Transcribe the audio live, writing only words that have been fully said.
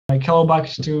Hello back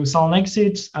to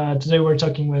SalonExit. Today we're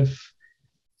talking with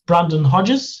Brandon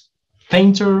Hodges,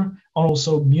 painter and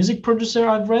also music producer,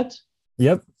 I've read.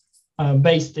 Yep.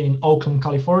 Based in Oakland,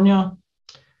 California.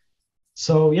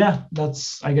 So yeah,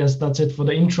 I guess that's it for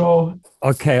the intro.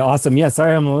 Okay, awesome. Yeah,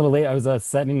 sorry I'm a little late. I was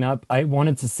setting up. I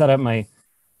wanted to set up my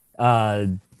uh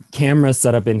camera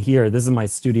setup in here. This is my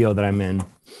studio that I'm in.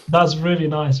 That's really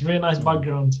nice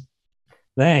background.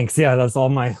 Thanks. Yeah, that's all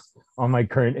my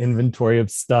current inventory of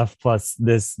stuff, plus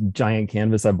this giant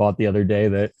canvas I bought the other day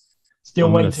that Still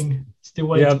I'm waiting.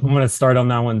 Yeah, I'm gonna start on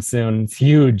that one soon. It's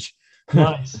huge.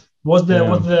 Nice. What's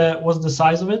the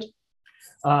size of it?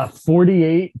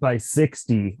 48 by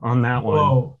 60 on that one.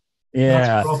 Whoa. That's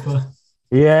Yeah. proper.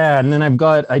 Yeah, and then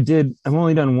I've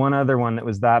only done one other one that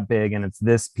was that big, and it's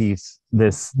this piece.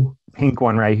 This pink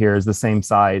one right here is the same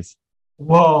size.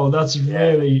 Whoa, that's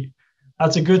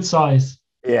a good size.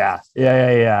 Yeah.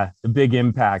 The big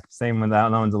impact. Same with that.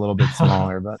 That one's a little bit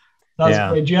smaller, but That's yeah.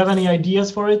 great. Do you have any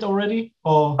ideas for it already?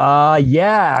 Or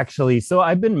Yeah, actually. So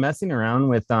I've been messing around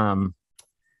with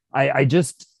I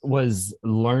just was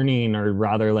learning, or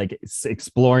rather like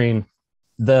exploring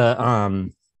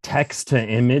the text to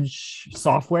image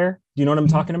software. Do you know what I'm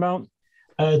talking about?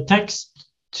 text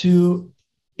to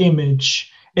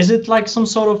image. Is it like some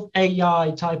sort of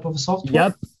AI type of software?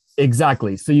 Yep,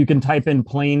 exactly. So you can type in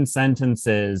plain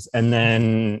sentences, and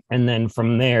then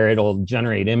from there it'll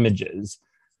generate images.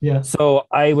 Yeah. So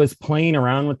I was playing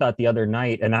around with that the other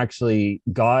night and actually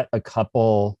got a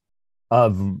couple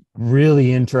of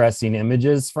really interesting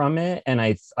images from it, and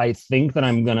I think that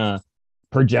I'm gonna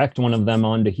project one of them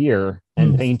onto here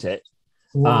and paint it.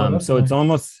 Whoa, So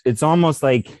nice. it's almost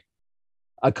like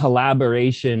a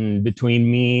collaboration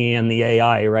between me and the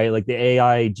AI, right? Like the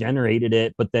AI generated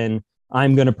it, but then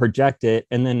I'm going to project it,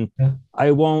 and then Yeah.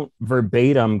 I won't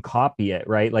verbatim copy it,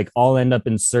 right? Like I'll end up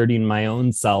inserting my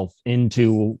own self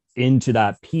into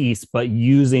that piece, but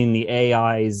using the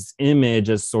AI's image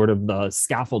as sort of the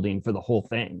scaffolding for the whole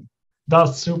thing.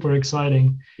 That's super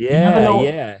exciting. You never Yeah, know.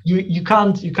 yeah. You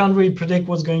can't really predict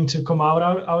what's going to come out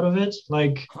of it.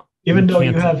 Like You even though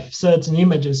you can't. have certain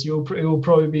images, it will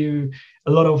probably be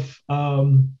a lot of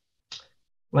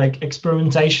like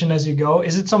experimentation as you go.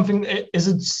 Is it something?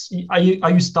 Are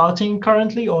you starting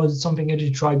currently, or is it something that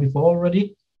you tried before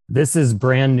already? This is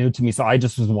brand new to me. So I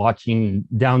just was watching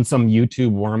down some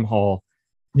YouTube wormhole,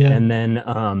 Yeah. and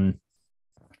then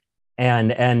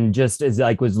and just as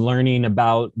like was learning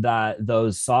about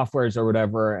those softwares or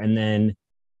whatever, and then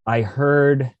I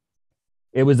heard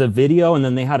it was a video, and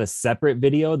then they had a separate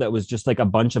video that was just like a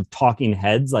bunch of talking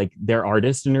heads, like their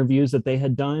artist interviews that they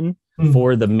had done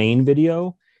for the main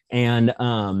video. And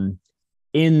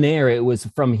in there, it was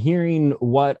from hearing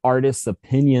what artists'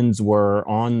 opinions were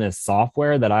on this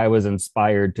software that I was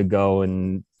inspired to go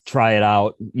and try it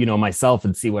out, myself,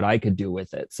 and see what I could do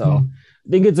with it. So I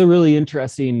think it's a really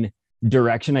interesting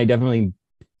direction. I definitely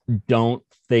don't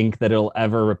think that it'll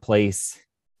ever replace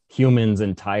humans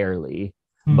entirely,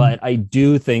 but I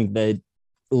do think that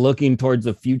looking towards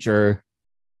the future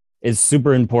is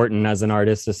super important as an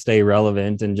artist to stay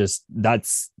relevant, and just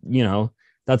that's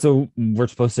what we're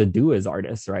supposed to do as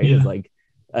artists, right? Yeah. Is like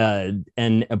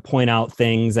and point out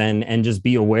things and just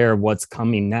be aware of what's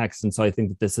coming next. And so I think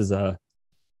that this is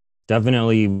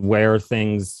definitely where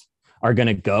things are going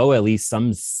to go. At least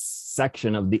some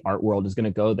section of the art world is going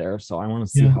to go there. So I want to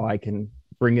see how I can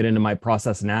bring it into my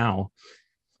process now.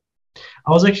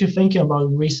 I was actually thinking about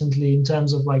it recently in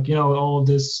terms of like, all of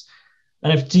this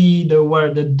NFT,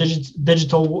 the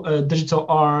digital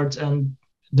art and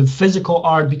the physical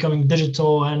art becoming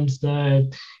digital, and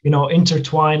the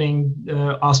intertwining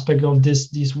aspect of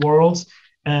these worlds.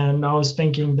 And I was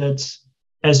thinking that,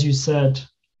 as you said,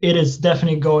 it is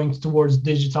definitely going towards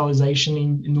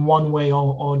digitalization in one way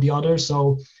or the other.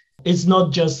 So it's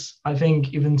not just, I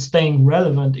think, even staying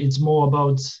relevant. It's more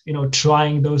about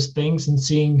trying those things and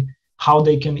seeing how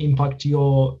they can impact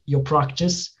your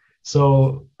practice.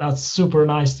 So that's super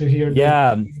nice to hear.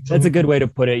 Yeah, that's a good way to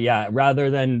put it. Yeah, rather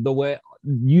than the way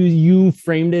you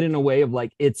framed it in a way of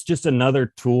like it's just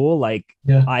another tool like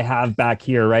I have back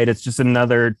here, right? It's just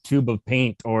another tube of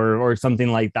paint or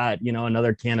something like that,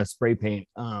 another can of spray paint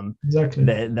exactly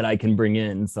that I can bring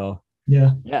in. So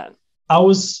yeah. I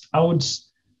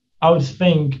would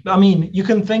think, I mean, you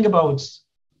can think about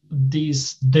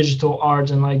these digital art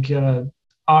and like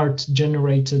art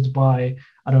generated by,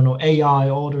 I don't know, AI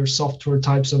or other software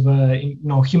types of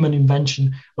human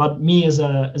invention. But me as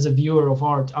a viewer of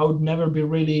art, I would never be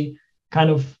really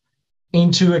kind of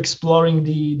into exploring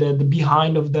the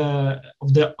behind of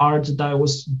the art that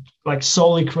was like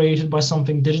solely created by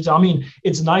something digital. I mean,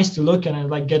 it's nice to look at and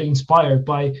like get inspired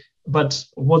by but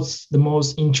what's the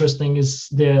most interesting is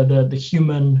the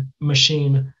human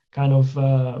machine kind of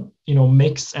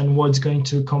mix and what's going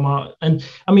to come out. And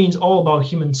I mean, it's all about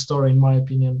human story, in my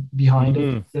opinion, behind it,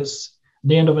 Mhm. because at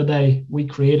the end of the day, we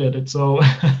created it. So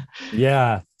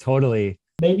Yeah, totally.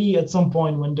 maybe at some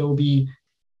point when there will be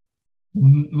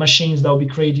machines that will be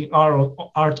creating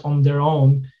art on their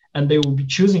own and they will be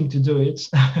choosing to do it,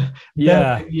 then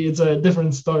Yeah. maybe it's a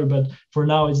different story. But for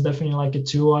now, it's definitely like a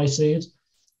tool, I see it.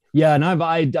 Yeah. And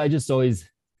I just always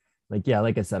like, yeah,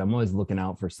 like I said, I'm always looking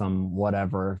out for some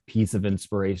whatever piece of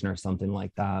inspiration or something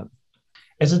like that.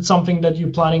 Is it something that you're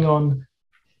planning on,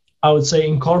 I would say,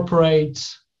 incorporate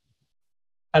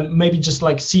and maybe just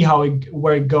like see how it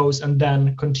where it goes and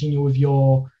then continue with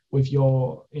your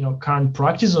current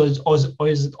practice, or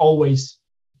is it always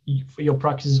your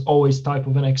practice is always type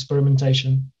of an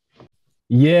experimentation?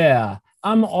 Yeah.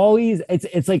 I'm always,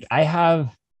 it's like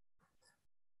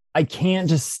I can't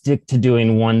just stick to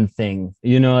doing one thing,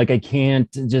 like I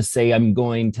can't just say I'm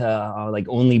going to like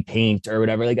only paint or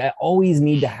whatever. Like I always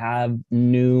need to have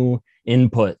new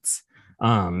inputs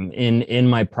in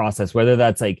my process, whether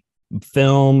that's like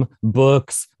film,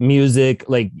 books, music,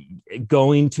 like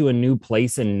going to a new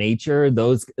place in nature,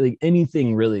 those like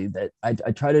anything really that I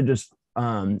try to just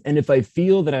and if I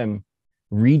feel that I'm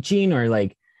reaching or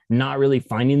like not really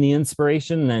finding the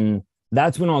inspiration, then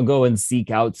that's when I'll go and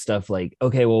seek out stuff like,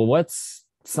 okay, well, what's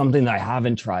something that I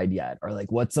haven't tried yet? Or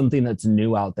like, what's something that's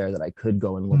new out there that I could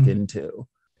go and look Hmm. into?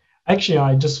 Actually,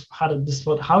 I just had this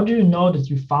thought. How do you know that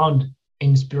you found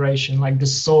inspiration, like the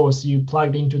source you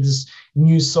plugged into this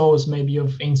new source, maybe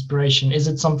of inspiration? Is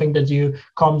it something that you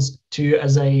comes to you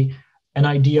as an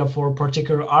idea for a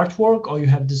particular artwork, or you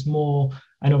have this more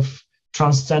kind of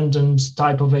transcendent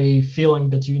type of a feeling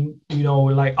that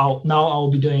like I'll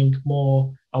be doing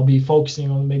more, I'll be focusing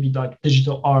on maybe like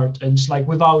digital art and just like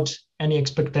without any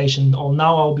expectation, or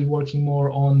now I'll be working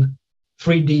more on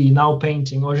 3D, now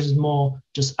painting, or is it more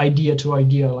just idea to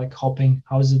idea, like hopping?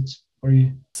 How is it for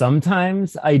you?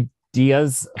 Sometimes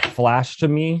ideas flash to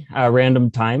me at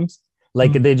random times.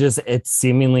 Like Mm. it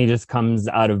seemingly just comes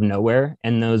out of nowhere.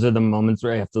 And those are the moments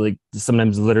where I have to like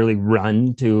sometimes literally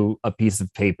run to a piece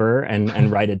of paper and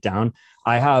write it down.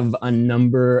 I have a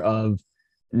number of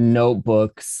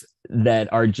notebooks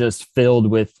that are just filled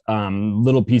with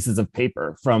little pieces of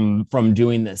paper from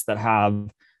doing this that have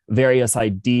various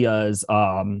ideas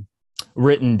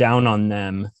written down on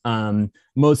them.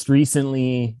 Most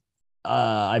recently,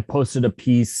 I posted a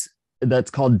piece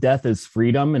that's called Death is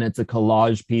Freedom, and it's a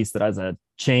collage piece that has a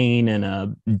chain and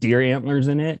a deer antlers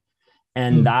in it.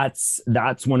 And Mm.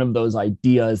 that's one of those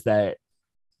ideas that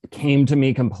came to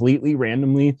me completely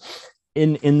randomly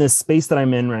in this space that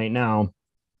I'm in right now.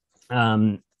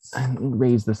 Um,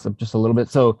 raise this up just a little bit.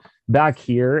 So back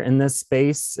here in this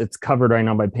space, it's covered right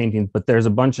now by paintings, but there's a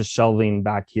bunch of shelving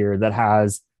back here that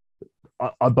has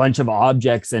a bunch of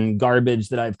objects and garbage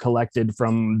that I've collected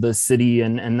from the city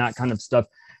and that kind of stuff.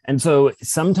 And so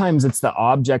sometimes it's the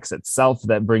objects itself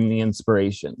that bring the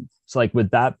inspiration. So like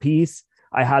with that piece,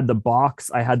 I had the box,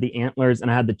 I had the antlers,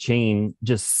 and I had the chain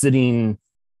just sitting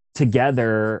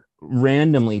together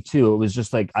randomly too. It was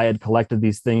just like I had collected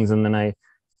these things and then I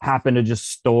happened to just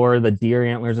store the deer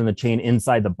antlers and the chain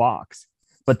inside the box.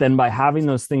 But then by having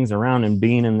those things around and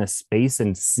being in this space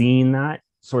and seeing that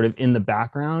sort of in the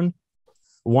background,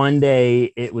 one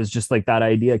day it was just like that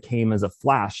idea came as a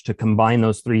flash to combine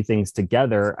those three things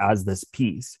together as this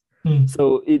piece. Mm.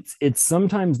 So it's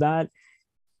sometimes that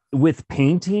with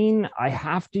painting I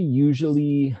have to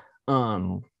usually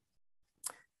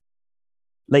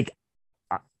like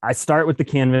I start with the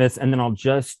canvas and then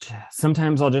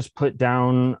sometimes I'll just put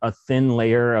down a thin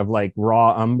layer of like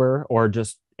raw umber or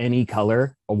just any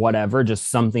color or whatever, just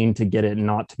something to get it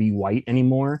not to be white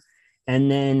anymore. And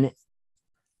then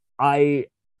I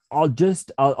I'll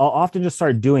often just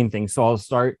start doing things. So I'll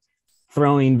start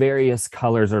throwing various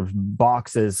colors or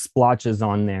boxes, splotches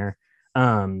on there.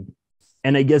 Um,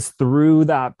 and I guess through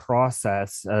that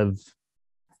process of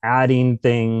adding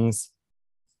things,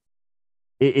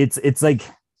 it's like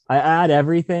I add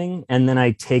everything and then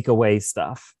I take away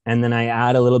stuff. And then I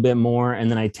add a little bit more and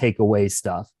then I take away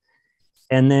stuff.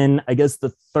 And then I guess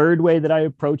the third way that I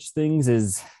approach things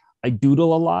is I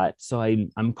doodle a lot. So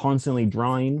I'm constantly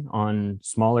drawing on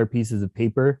smaller pieces of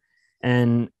paper.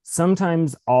 And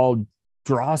sometimes I'll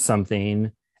draw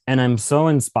something and I'm so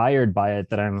inspired by it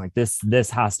that I'm like, this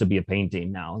has to be a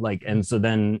painting now. Like, and so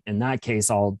then in that case,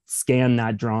 I'll scan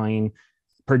that drawing,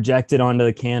 project it onto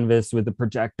the canvas with the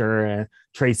projector and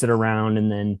trace it around.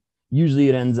 And then usually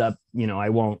it ends up, I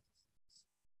won't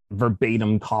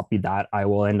verbatim copy that. I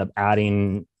will end up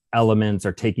adding elements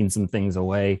or taking some things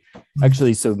away.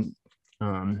 Actually, so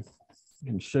I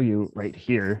can show you right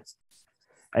here.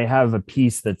 I have a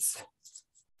piece that's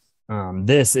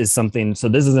this is something. So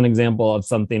this is an example of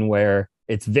something where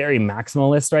it's very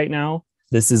maximalist right now.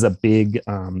 This is a big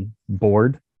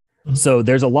board. So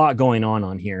there's a lot going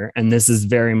on here, and this is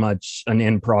very much an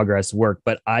in progress work,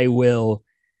 but I will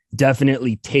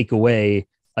definitely take away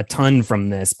a ton from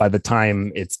this by the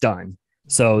time it's done.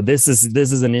 So this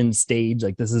is an end stage.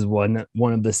 Like this is one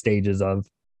of the stages of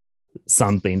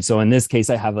something. So in this case,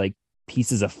 I have like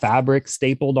pieces of fabric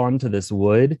stapled onto this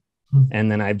wood,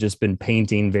 and then I've just been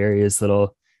painting various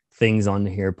little things on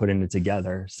here, putting it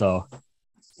together. So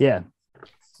yeah.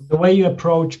 The way you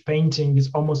approach painting is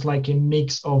almost like a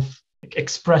mix of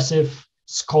expressive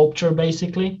sculpture,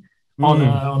 basically, on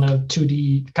a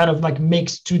 2D, kind of like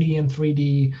mixed 2D and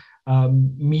 3D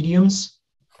mediums.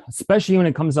 Especially when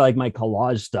it comes to like my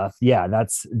collage stuff. Yeah,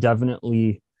 that's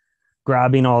definitely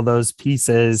grabbing all those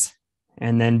pieces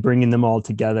and then bringing them all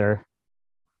together.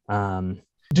 Do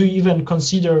you even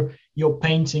consider your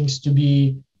paintings to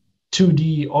be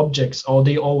 2D objects, or are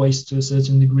they always to a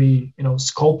certain degree,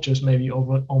 sculptures, maybe,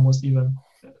 or almost even?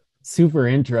 Super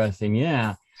interesting.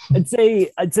 Yeah. I'd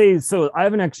say so. I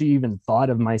haven't actually even thought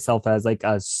of myself as like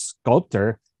a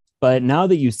sculptor, but now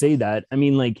that you say that, I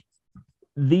mean, like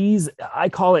these, I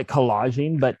call it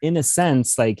collaging, but in a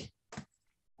sense, like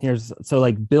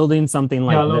like building something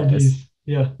like this.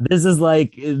 Yeah. This is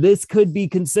like, this could be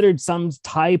considered some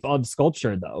type of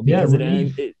sculpture though, because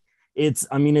it's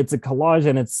a collage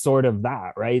and it's sort of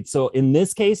that, right? So in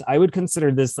this case, I would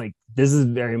consider this this is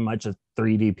very much a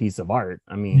 3D piece of art.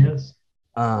 I mean, yes.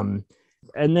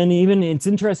 And then even it's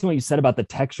interesting what you said about the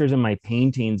textures in my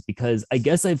paintings, because I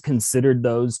guess I've considered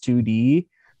those 2D,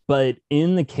 but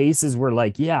in the cases where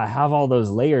I have all those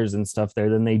layers and stuff there,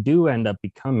 then they do end up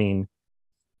becoming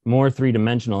more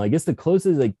three-dimensional. I guess the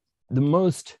closest, the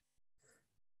most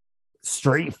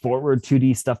straightforward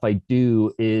 2D stuff I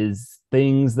do is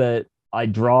things that I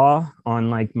draw on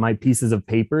my pieces of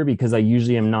paper, because I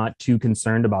usually am not too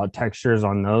concerned about textures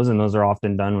on those. And those are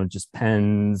often done with just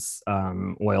pens,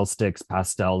 oil sticks,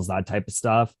 pastels, that type of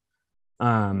stuff.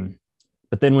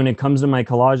 But then when it comes to my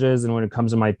collages and when it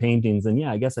comes to my paintings, then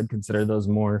I guess I'd consider those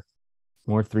more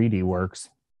 3D works.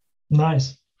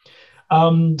 Nice.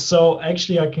 So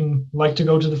actually I can to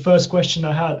go to the first question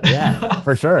I had. Yeah,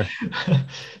 for sure.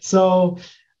 So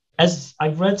as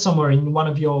I've read somewhere in one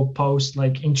of your posts,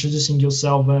 introducing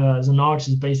yourself as an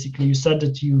artist, basically, you said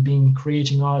that you've been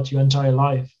creating art your entire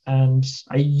life. And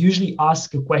I usually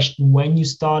ask a question when you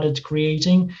started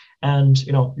creating, and,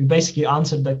 you basically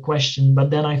answered that question. But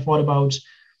then I thought about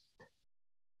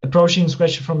approaching this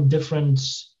question from different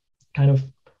kind of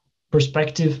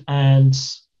perspective. And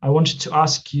I wanted to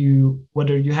ask you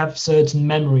whether you have certain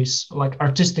memories, like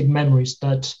artistic memories,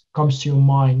 that comes to your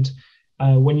mind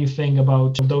when you think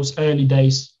about those early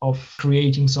days of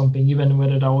creating something, even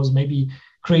whether that was maybe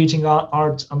creating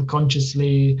art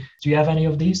unconsciously. Do you have any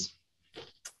of these?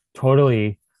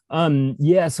 Totally.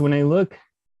 Yes. When I look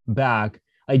back,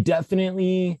 I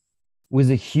definitely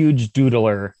was a huge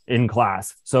doodler in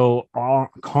class. So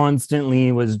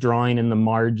constantly was drawing in the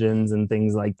margins and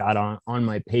things like that on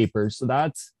my papers. So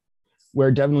that's where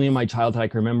definitely in my childhood I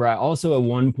can remember. I also at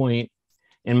one point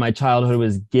in my childhood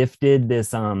was gifted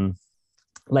this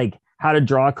how to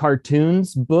draw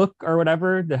cartoons book or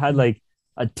whatever that had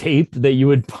a tape that you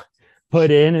would put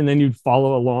in and then you'd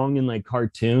follow along in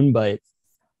cartoon. But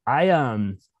I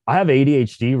have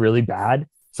ADHD really bad.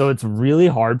 So it's really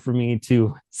hard for me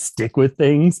to stick with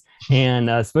things. And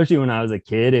especially when I was a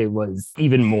kid, it was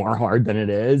even more hard than it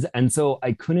is. And so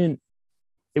it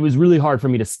was really hard for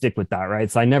me to stick with that.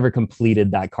 Right. So I never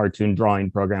completed that cartoon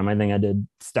drawing program. I think I did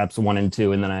steps 1 and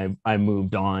 2, and then I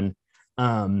moved on.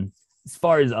 As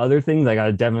far as other things,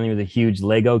 I definitely was a huge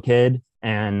Lego kid.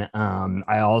 And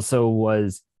I also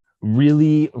was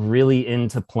really, really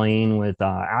into playing with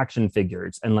action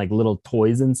figures and little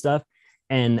toys and stuff.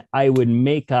 And I would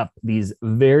make up these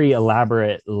very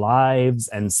elaborate lives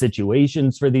and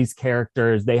situations for these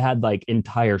characters. They had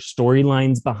entire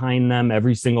storylines behind them,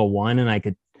 every single one. And I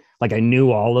could, I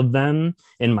knew all of them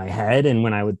in my head. And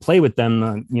when I would play with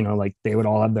them, they would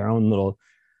all have their own little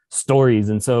stories.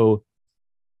 And so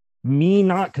me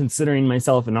not considering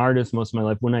myself an artist most of my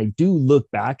life, when I do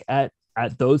look back at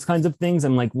those kinds of things,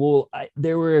 I'm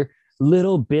there were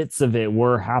little bits of it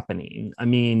were happening. I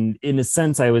mean, in a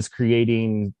sense, I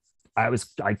created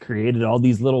all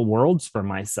these little worlds for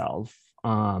myself.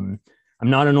 I'm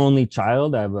not an only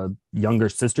child. I have a younger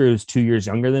sister who's 2 years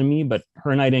younger than me, but her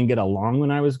and I didn't get along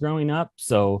when I was growing up.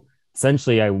 So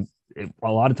essentially a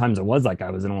lot of times it was I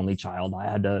was an only child. I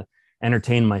had to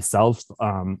entertain myself.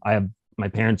 My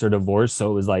parents are divorced,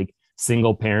 so it was like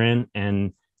single parent,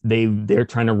 and they're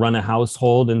trying to run a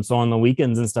household, and so on the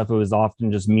weekends and stuff, it was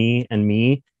often just me,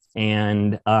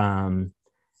 and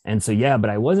so yeah. But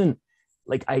I wasn't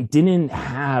like, I didn't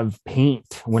have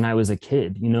paint when I was a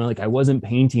kid, like I wasn't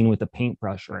painting with a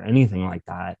paintbrush or anything like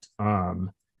that.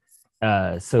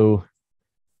 So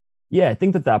yeah, I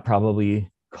think that probably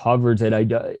covers it.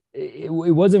 It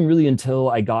wasn't really until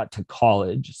I got to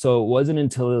college, so it wasn't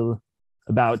until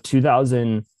about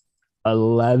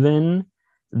 2011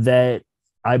 that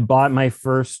I bought my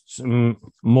first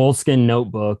moleskin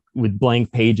notebook with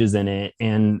blank pages in it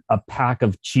and a pack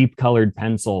of cheap colored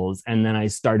pencils. And then I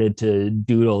started to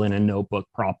doodle in a notebook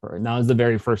proper. And that was the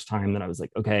very first time that I was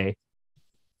like, okay,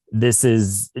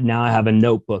 now I have a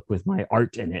notebook with my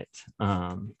art in it.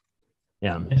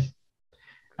 Yeah.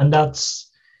 And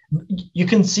you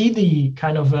can see the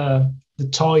kind of the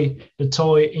toy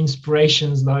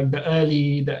inspirations, like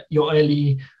your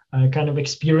early kind of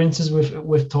experiences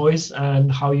with toys, and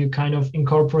how you kind of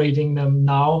incorporating them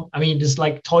now. I mean, this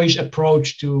like toyish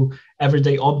approach to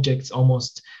everyday objects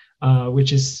almost,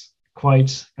 which is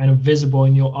quite kind of visible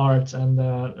in your art, and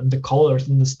the colors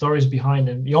and the stories behind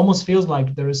them. It almost feels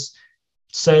like there's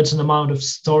certain amount of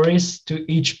stories to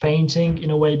each painting, in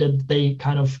a way that they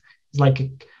kind of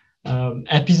like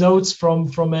episodes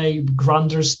from a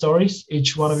grander stories.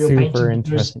 Each one of your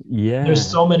paintings, there's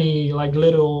so many like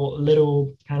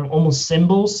little kind of almost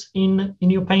symbols in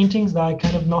your paintings that I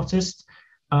kind of noticed.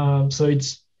 So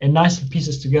it's a nice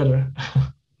pieces together.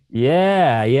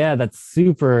 yeah, that's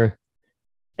super.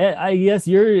 I guess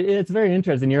it's very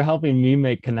interesting. You're helping me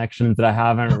make connections that I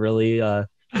haven't really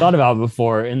thought about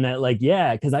before. In that, like,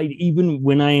 yeah, because even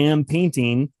when I am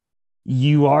painting,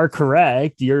 you are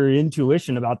correct. Your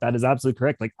intuition about that is absolutely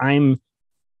correct. Like, I'm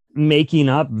making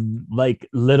up like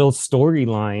little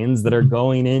storylines that are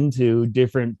going into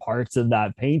different parts of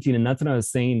that painting. And that's what I was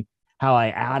saying, how I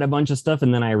add a bunch of stuff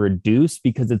and then I reduce,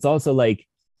 because it's also like,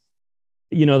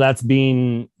 that's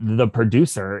being the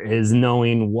producer, is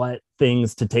knowing what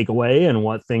things to take away and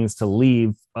what things to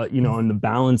leave, and the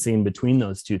balancing between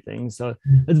those two things. So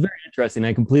it's very interesting.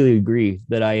 I completely agree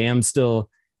that I am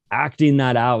still acting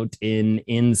that out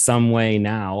in some way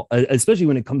now, especially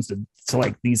when it comes to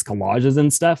like these collages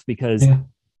and stuff, because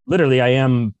literally I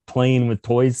am playing with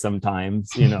toys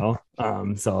sometimes, so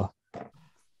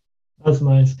that's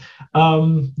nice.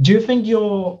 Do you think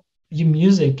your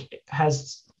music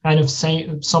has kind of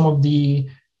some of the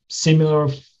similar,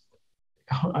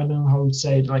 I don't know how to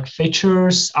say it, like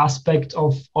features aspect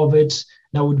of it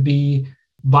that would be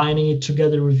binding it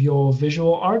together with your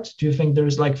visual art? Do you think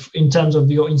there's like, in terms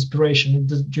of your inspiration,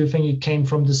 do you think it came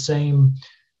from the same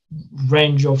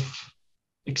range of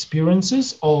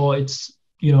experiences, or it's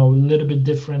a little bit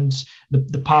different?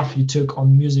 The path you took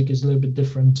on music is a little bit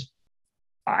different.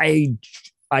 I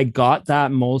got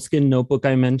that moleskin notebook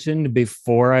I mentioned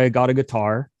before I got a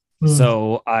guitar.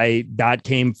 So that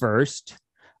came first.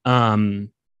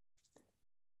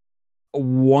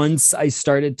 Once I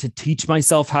started to teach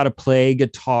myself how to play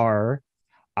guitar,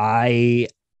 I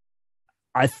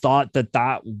thought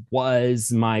that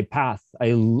was my path.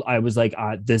 I was like,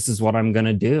 this is what I'm going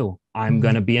to do. I'm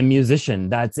going to be a musician.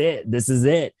 That's it. This is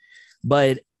it.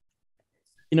 But,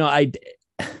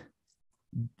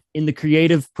 in the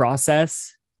creative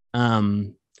process,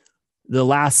 the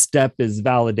last step is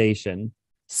validation.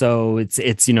 So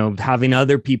it's having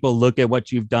other people look at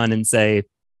what you've done and say,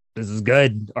 this is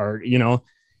good, or,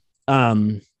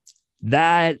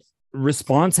 that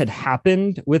response had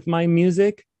happened with my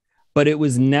music, but it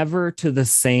was never to the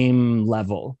same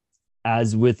level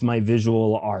as with my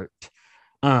visual art.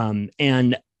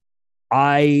 And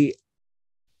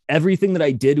everything that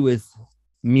I did with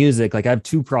music, like I have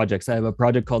two projects. I have a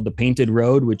project called The Painted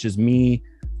Road, which is me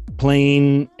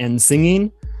playing and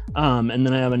singing. And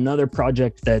then I have another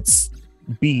project that's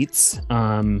beats,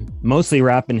 mostly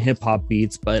rap and hip hop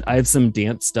beats, but I have some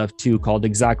dance stuff too called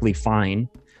Exactly Fine.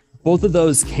 Both of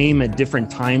those came at different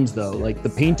times though. Like The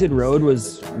Painted Road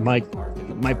was my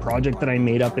project that I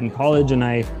made up in college, and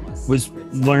I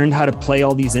learned how to play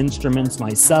all these instruments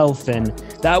myself, and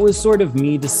that was sort of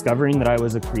me discovering that I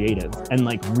was a creative and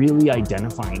like really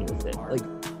identifying with it. Like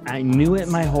I knew it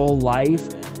my whole life,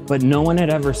 but no one had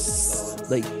ever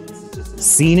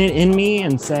seen it in me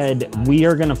and said, we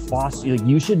are going to foster, like,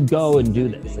 you should go and do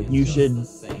this. Like, you should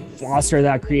foster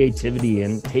that creativity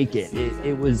and take it.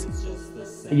 It was,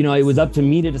 it was up to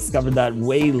me to discover that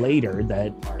way later,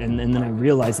 and then I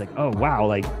realized like, oh, wow,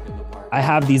 like I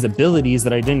have these abilities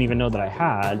that I didn't even know that I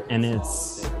had. And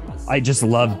I just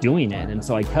love doing it. And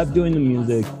so I kept doing the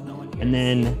music. And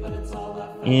then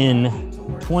in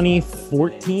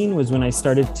 2014 was when I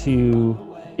started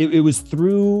to, it was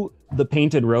through the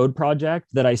Painted Road project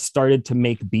that I started to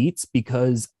make beats,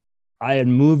 because I had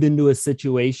moved into a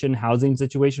housing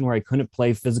situation where I couldn't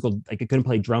play I couldn't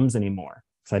play drums anymore.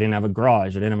 So I didn't have a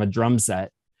garage. I didn't have a drum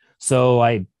set. So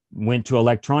I went to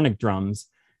electronic drums.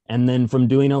 And then from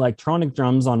doing electronic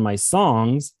drums on my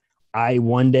songs, I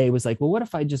one day was like, well, what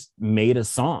if I just made a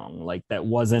song like that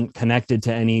wasn't connected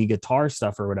to any guitar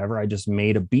stuff or whatever? I just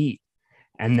made a beat.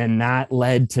 And then that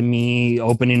led to me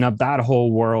opening up that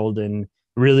whole world and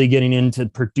really getting into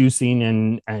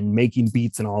producing and making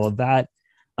beats and all of that.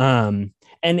 And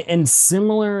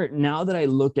similar, now that I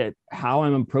look at how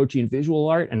I'm approaching visual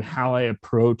art and how I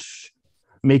approach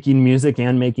making music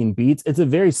and making beats, it's a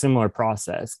very similar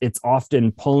process. It's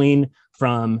often pulling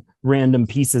from random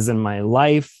pieces in my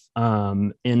life.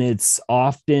 And it's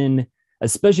often,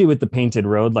 especially with the Painted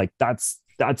Road, like that's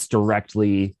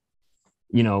directly,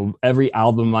 every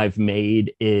album I've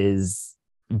made is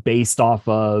based off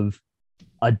of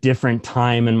a different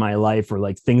time in my life, or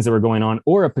like things that were going on,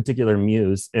 or a particular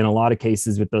muse. In a lot of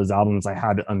cases with those albums, I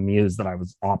had a muse that I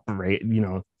was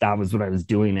that was what I was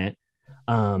doing it.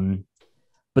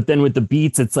 But then with the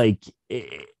beats, it's like,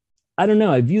 I don't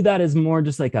know. I view that as more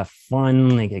just like a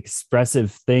fun, like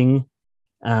expressive thing.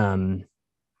 I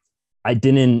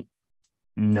didn't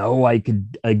know I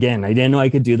could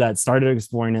do that. Started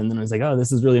exploring it, and then I was like, oh,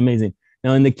 this is really amazing.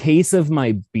 Now, in the case of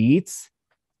my beats,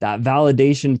 that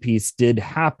validation piece did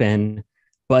happen,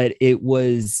 but it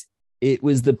was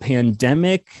the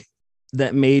pandemic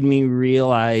that made me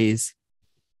realize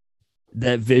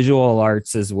that visual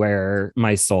arts is where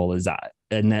my soul is at,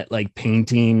 and that like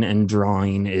painting and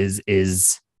drawing is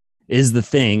the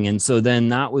thing. And so then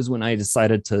that was when I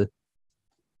decided to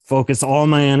focus all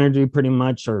my energy, pretty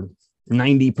much, or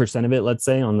 90% of it, let's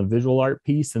say, on the visual art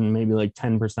piece, and maybe like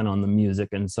 10% on the music.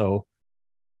 And so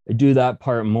I do that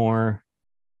part more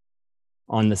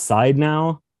on the side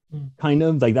now, kind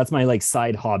of like that's my like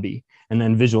side hobby. And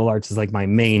then visual arts is like my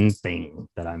main thing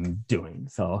that I'm doing.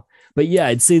 So, but yeah,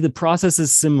 I'd say the process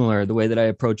is similar, the way that I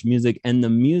approach music. And the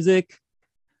music,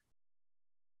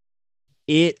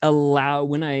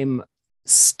 when I'm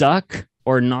stuck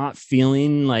or not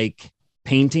feeling like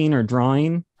painting or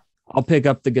drawing, I'll pick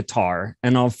up the guitar,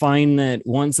 and I'll find that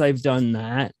once I've done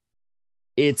that,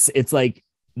 it's like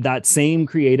that same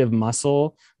creative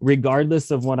muscle,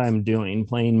 regardless of what I'm doing,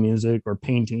 playing music or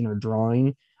painting or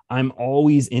drawing, I'm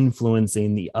always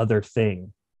influencing the other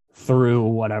thing through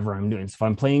whatever I'm doing. So if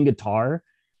I'm playing guitar,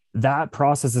 that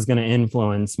process is going to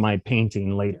influence my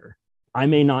painting later. I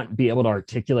may not be able to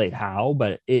articulate how,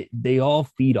 but they all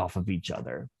feed off of each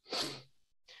other.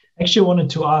 Actually, I wanted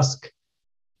to ask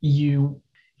you,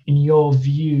 in your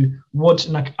view, what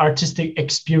an artistic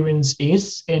experience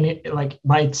is in it, like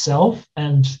by itself,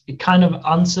 and it kind of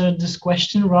answered this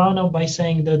question right now by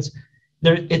saying that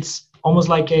it's almost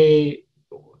like a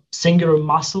singular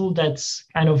muscle that's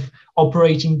kind of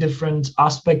operating different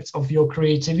aspects of your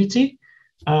creativity.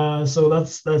 So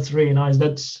that's really nice.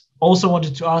 That's also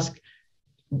wanted to ask,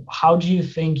 how do you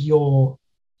think your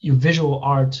visual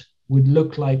art would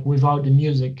look like without the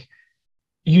music?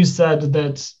 You said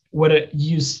that whether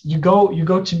you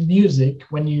go to music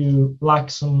when you lack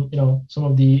some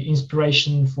of the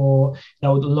inspiration for that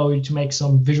would allow you to make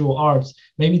some visual arts.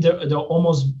 Maybe there'll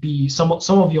almost be some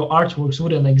of your artworks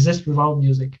wouldn't exist without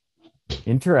music.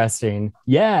 Interesting.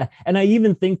 Yeah. And I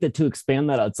even think that to expand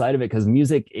that outside of it, because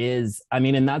music is,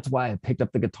 and that's why I picked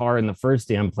up the guitar in the first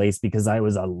damn place, because I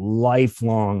was a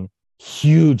lifelong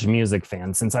huge music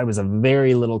fan since I was a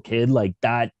very little kid. Like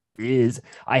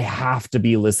I have to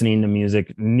be listening to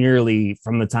music nearly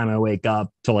from the time I wake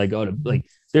up till I go to, like,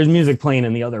 there's music playing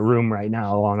in the other room right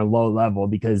now on a low level,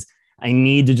 because I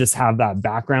need to just have that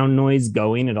background noise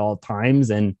going at all times.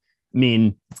 And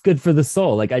it's good for the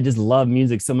soul. Like, I just love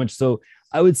music so much. So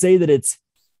I would say that it's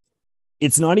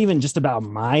not even just about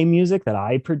my music that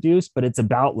I produce, but it's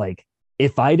about, like,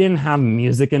 if I didn't have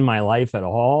music in my life at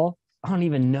all, I don't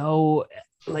even know,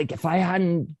 like, if I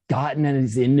hadn't gotten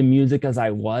as into music as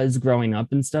I was growing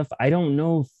up and stuff, I don't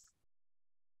know if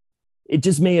it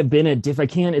just may have been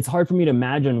it's hard for me to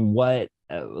imagine what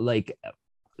like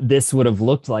this would have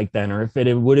looked like then, or if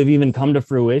it would have even come to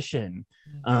fruition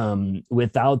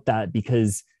without that,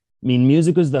 because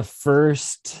music was the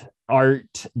first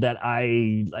art that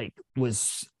I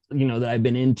was, that I've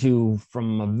been into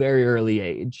from a very early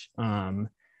age.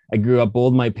 I grew up,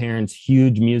 both my parents,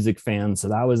 huge music fans. So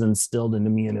that was instilled into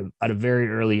me at a very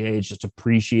early age, just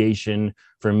appreciation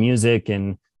for music.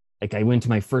 And like, I went to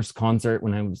my first concert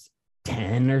when I was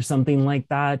 10 or something like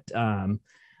that.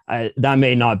 that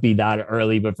may not be that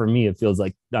early, but for me, it feels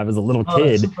like I was a little Oh,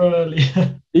 that's kid. super early.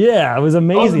 Yeah, it was I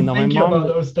amazing wasn't though. My thinking about mom,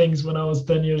 those things when I was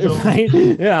 10 years old. right?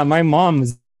 Yeah, my mom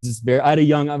was just very, I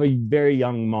have a very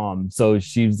young mom. So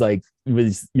she's like,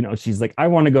 she's like, I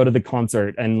want to go to the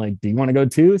concert and like, do you want to go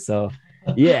too? So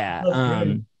yeah. That's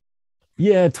great.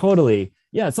 Yeah, totally.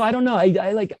 Yeah. So I don't know.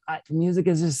 Music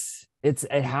is just, it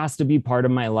has to be part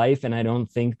of my life. And I don't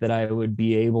think that I would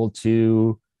be able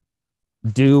to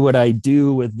do what I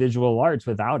do with visual arts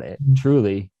without it,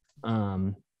 truly.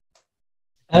 Um,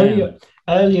 yeah.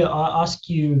 Earlier, I asked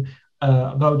you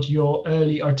about your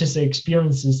early artistic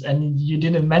experiences, and you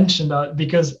didn't mention that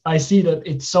because I see that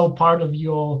it's so part of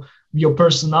your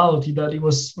personality that it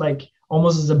was like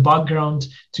almost as a background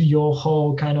to your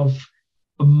whole kind of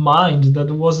mind.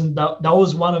 That wasn't that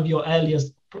was one of your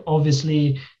earliest,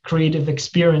 obviously, creative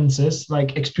experiences,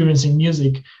 like experiencing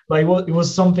music. But it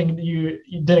was something that you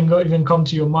didn't even come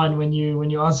to your mind when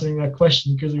you're answering that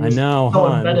question because it I was know, so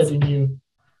huh? embedded in you.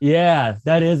 Yeah,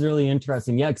 that is really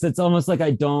interesting. Yeah, because it's almost like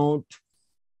I don't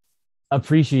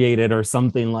appreciate it or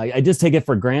something, like I just take it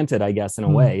for granted, I guess, in a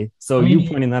Mm. way. I So you mean,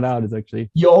 pointing that out is actually,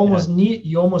 yeah,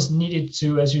 you almost needed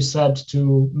to, as you said,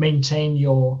 to maintain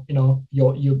your,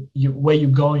 your where you're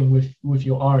going with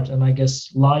your art, and I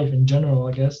guess life in general,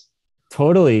 I guess.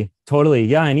 totally, totally.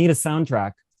 Yeah, I need a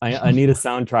soundtrack. I need a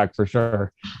soundtrack for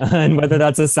sure. And whether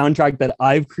that's a soundtrack that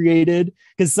I've created,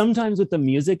 because sometimes with the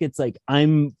music, it's like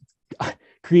I'm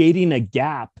creating a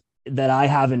gap that I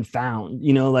haven't found,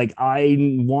 like I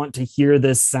want to hear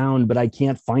this sound, but I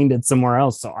can't find it somewhere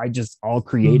else. So I'll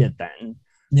create Mm. it then.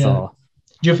 Yeah. So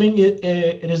Do you think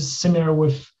it is similar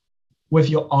with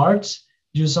your art?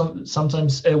 Do you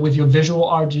sometimes with your visual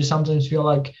art, do you sometimes feel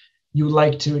like you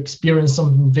like to experience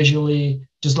something visually,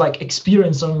 just like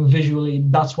experience something visually,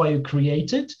 that's why you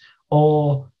create it?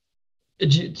 Or do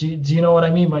you know what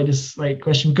I mean by this like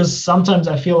question? Because sometimes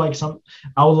I feel like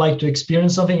I would like to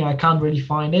experience something and I can't really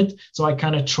find it, so I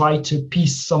kind of try to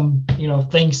piece some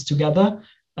things together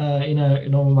in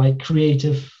a like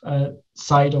creative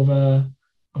side of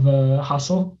a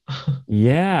hustle.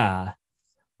 yeah.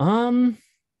 Um,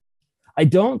 I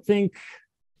don't think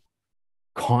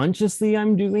consciously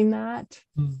I'm doing that,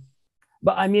 Mm.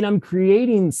 but I mean, I'm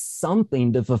creating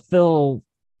something to fulfill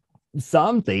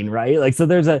something, right? Like,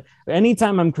 so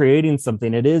anytime I'm creating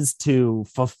something, it is to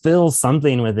fulfill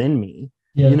something within me,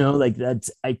 Yeah.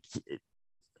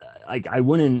 like I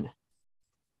wouldn't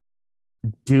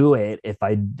do it if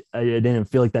I didn't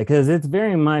feel like that, because it's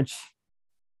very much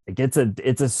like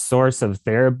it's a source of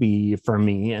therapy for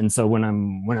me. And so when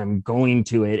I'm going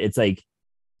to it, it's like,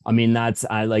 I mean,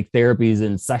 I like therapy's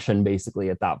in session basically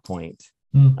at that point.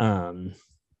 Mm. um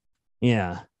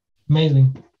yeah.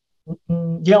 Amazing.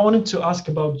 Yeah, I wanted to ask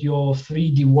about your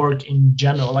 3D work in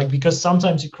general, like because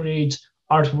sometimes you create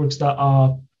artworks that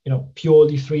are,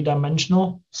 purely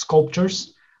three-dimensional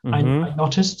sculptures. Mm-hmm. I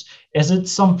noticed. Is it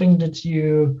something that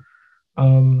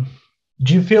um,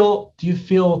 do you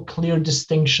feel clear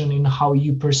distinction in how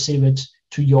you perceive it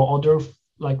to your other,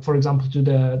 like for example, to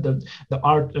the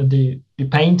art, the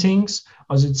paintings,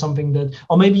 or is it something that,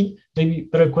 or maybe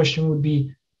better question would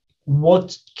be,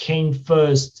 what came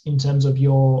first in terms of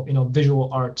your visual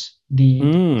art, the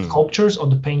Mm. sculptures or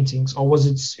the paintings, or was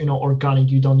it organic,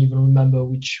 you don't even remember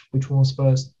which one was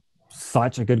first?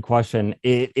 Such a good question.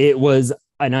 It was,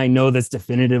 and I know this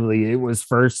definitively, it was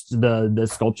first the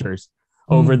sculptures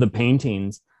over Mm. the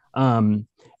paintings.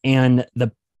 And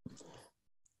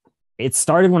it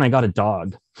started when I got a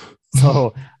dog.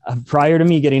 So prior to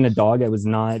me getting a dog, I was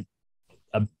not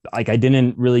like, I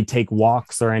didn't really take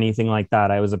walks or anything like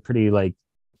that. I was a pretty like,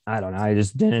 I don't know, I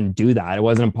just didn't do that. It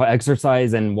wasn't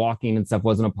exercise and walking and stuff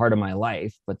wasn't a part of my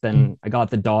life. But then I got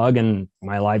the dog and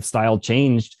my lifestyle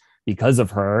changed because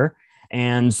of her.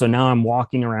 And so now I'm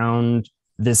walking around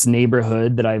this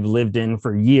neighborhood that I've lived in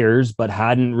for years, but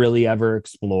hadn't really ever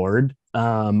explored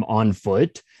on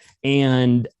foot.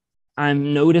 And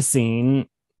I'm noticing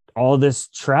all this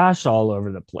trash all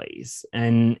over the place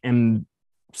and am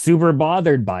super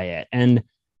bothered by it. And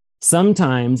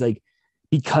sometimes, like,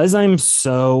 because I'm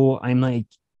like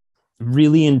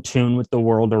really in tune with the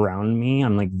world around me,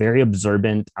 I'm like very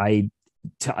observant. I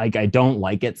don't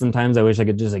like it sometimes. I wish I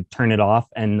could just like turn it off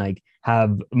and like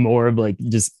have more of like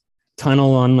just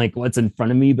tunnel on like what's in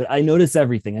front of me. But I notice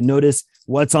everything. I notice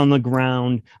what's on the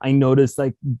ground. I notice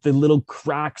like the little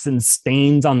cracks and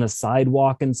stains on the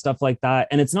sidewalk and stuff like that.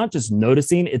 And it's not just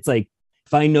noticing, it's like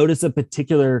if I notice a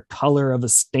particular color of a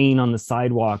stain on the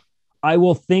sidewalk, I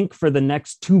will think for the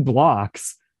next 2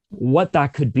 blocks what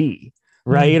that could be,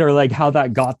 right? Mm. Or like how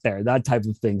that got there, that type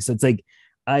of thing. So it's like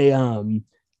I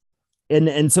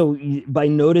and so by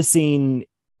noticing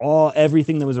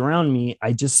everything that was around me,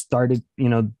 I just started,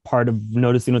 part of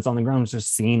noticing what's on the ground was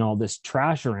just seeing all this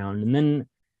trash around. And then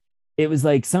it was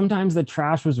like, sometimes the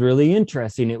trash was really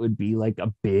interesting. It would be like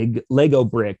a big Lego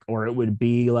brick, or it would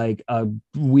be like a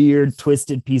weird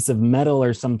twisted piece of metal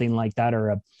or something like that, or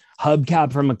a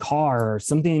hubcap from a car or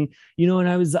something, and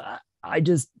I was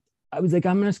like,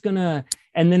 I'm just gonna.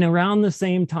 And then around the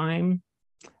same time,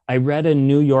 I read a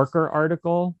New Yorker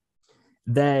article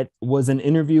that was an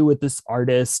interview with this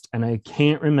artist, and I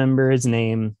can't remember his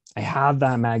name. I have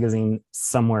that magazine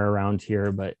somewhere around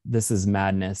here, but this is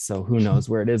madness, so who knows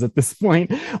where it is at this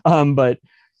point. But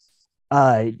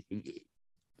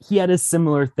he had a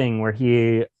similar thing where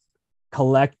he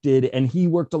collected, and he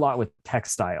worked a lot with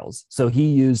textiles. So he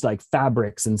used like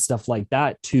fabrics and stuff like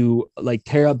that to like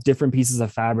tear up different pieces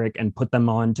of fabric and put them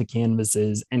onto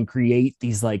canvases and create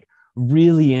these like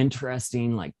really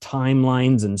interesting like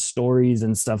timelines and stories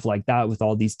and stuff like that with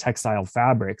all these textile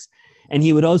fabrics. And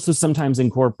he would also sometimes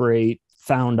incorporate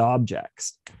found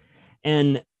objects.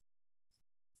 And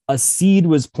a seed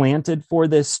was planted for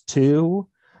this too,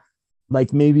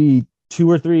 like maybe 2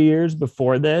 or 3 years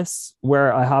before this,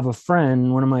 where I have a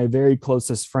friend, one of my very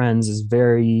closest friends is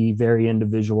very, very into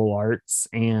visual arts.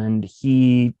 And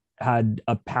he had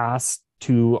a pass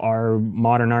to our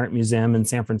modern art museum in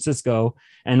San Francisco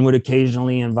and would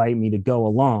occasionally invite me to go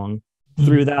along. Mm-hmm.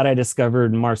 Through that, I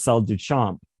discovered Marcel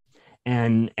Duchamp.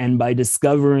 And by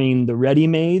discovering the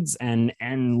ready-mades and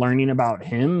learning about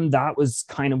him, that was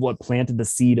kind of what planted the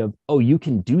seed of, oh, you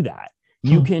can do that.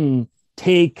 You can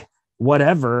take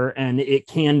whatever and it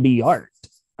can be art.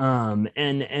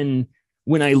 And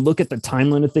when I look at the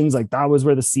timeline of things, like that was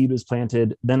where the seed was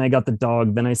planted. Then I got the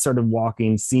dog. Then I started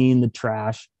walking, seeing the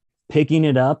trash, picking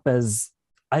it up as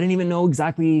I didn't even know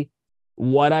exactly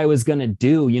what I was going to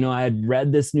do. I had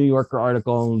read this New Yorker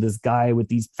article, this guy with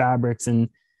these fabrics, and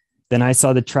then I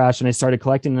saw the trash and I started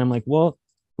collecting, and I'm like, well,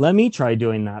 let me try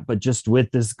doing that, but just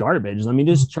with this garbage. Let me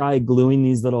just try gluing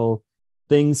these little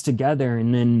things together.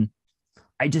 And then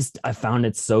I found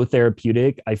it so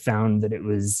therapeutic. I found that it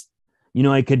was,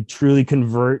 I could truly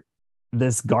convert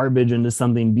this garbage into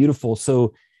something beautiful.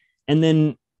 So, and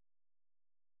then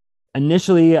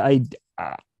initially I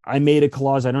made a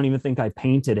collage. I don't even think I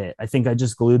painted it. I think I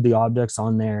just glued the objects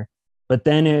on there. But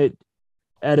then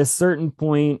at a certain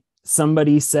point,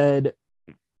 somebody said,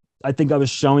 I think I was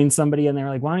showing somebody and they were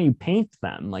like, why don't you paint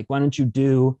them? Like, why don't you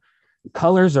do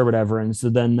colors or whatever? And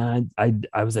so then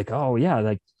I was like, oh yeah,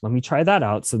 like, let me try that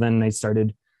out. So then I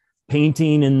started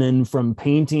painting. And then from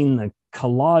painting the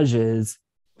collages,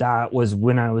 that was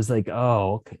when I was like,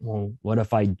 oh, okay, well, what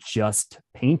if I just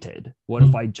painted? What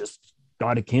if I just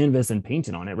got a canvas and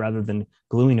painted on it rather than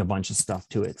gluing a bunch of stuff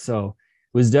to it? So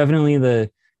it was definitely the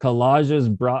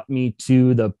collages brought me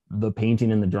to the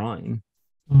painting and the drawing.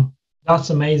 That's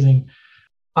amazing.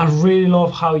 I really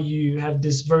love how you have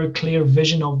this very clear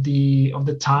vision of the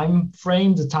time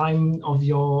frame, the time of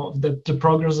the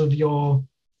progress of your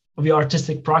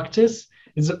artistic practice.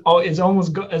 It's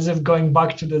almost as if going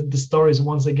back to the stories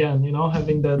once again,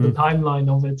 having the timeline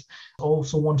of it. I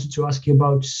also wanted to ask you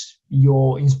about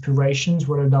your inspirations,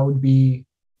 whether that would be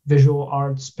visual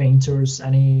arts, painters,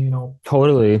 any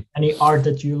totally any art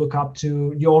that you look up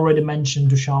to. You already mentioned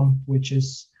Duchamp, which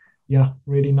is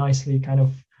really nicely kind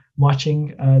of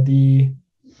matching the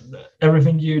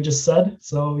everything you just said.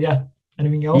 So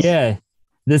anything else?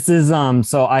 This is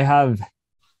so I have,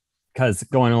 because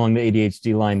going along the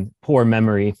ADHD line, poor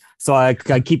memory, so I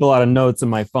keep a lot of notes in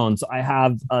my phone. So I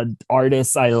have an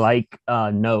artist I like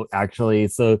note actually.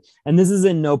 So, and this is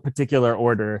in no particular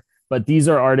order, but these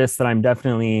are artists that I'm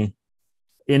definitely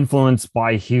influenced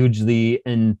by hugely.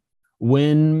 And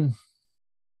when,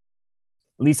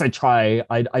 at least I try,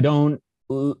 I don't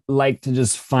like to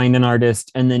just find an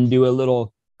artist and then do a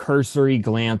little cursory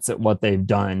glance at what they've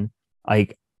done.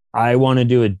 Like, I want to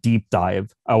do a deep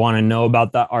dive. I want to know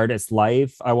about that artist's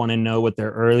life. I want to know what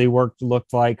their early work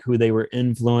looked like, who they were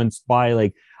influenced by.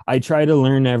 Like, I try to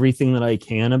learn everything that I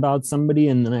can about somebody,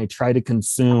 and then I try to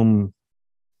consume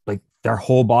like their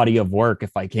whole body of work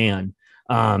if I can.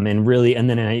 And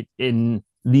then in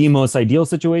the most ideal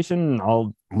situation,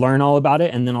 I'll learn all about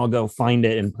it, and then I'll go find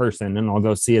it in person, and I'll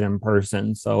go see it in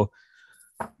person. So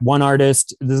one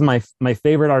artist, this is my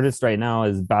favorite artist right now,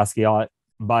 is Basquiat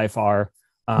by far.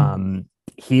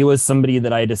 He was somebody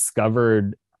that I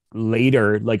discovered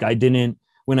later. Like,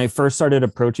 when I first started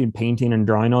approaching painting and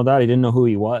drawing all that, I didn't know who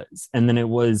he was. And then it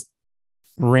was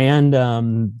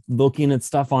random looking at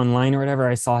stuff online or whatever,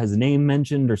 I saw his name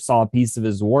mentioned or saw a piece of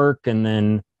his work. And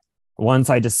then once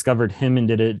I discovered him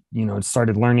and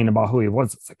started learning about who he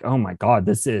was, it's like, oh my God,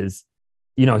 this is,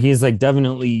 he's like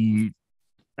definitely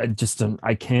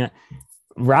I can't,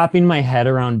 wrapping my head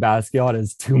around Basquiat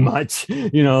is too much,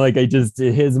 like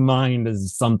his mind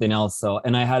is something else. So,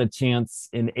 and I had a chance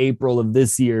in April of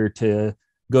this year to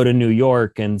go to New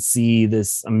York and see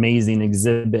this amazing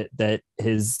exhibit that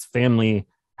his family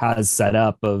has set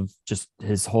up of just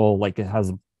his whole, like, it has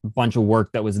a bunch of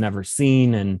work that was never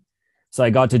seen. And so I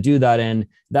got to do that, and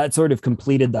that sort of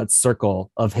completed that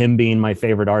circle of him being my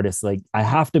favorite artist. Like, I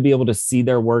have to be able to see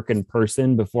their work in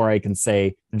person before I can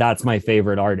say that's my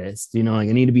favorite artist. Like,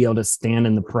 I need to be able to stand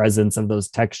in the presence of those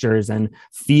textures and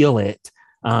feel it.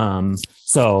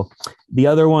 So the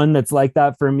other one that's like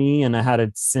that for me, and I had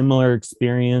a similar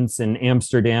experience in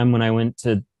Amsterdam when I went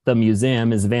to the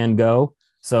museum, is Van Gogh.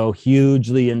 So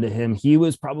hugely into him. He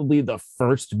was probably the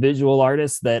first visual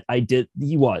artist that I did.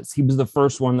 He was the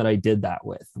first one that I did that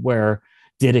with, where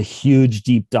did a huge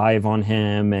deep dive on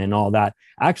him and all that.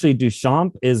 Actually,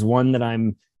 Duchamp is one that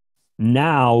I'm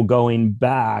now going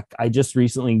back. I just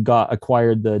recently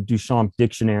acquired the Duchamp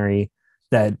dictionary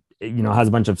that, has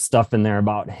a bunch of stuff in there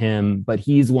about him, but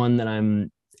he's one that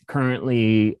I'm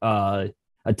currently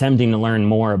attempting to learn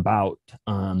more about.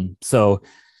 So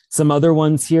some other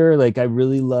ones here, like I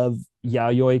really love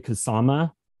Yayoi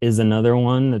Kusama is another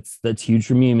one that's huge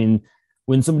for me. I mean,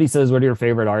 when somebody says, what are your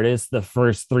favorite artists? The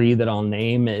first three that I'll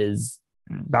name is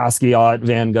Basquiat,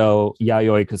 Van Gogh,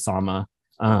 Yayoi Kusama.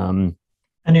 And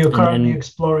you're currently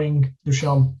exploring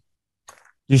Duchamp.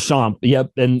 Duchamp,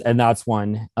 yep. And that's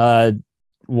one.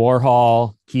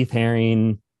 Warhol, Keith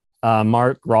Haring,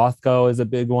 Mark Rothko is a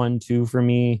big one too for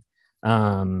me.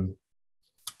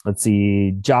 Let's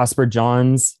see, Jasper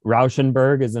Johns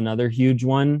Rauschenberg is another huge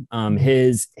one.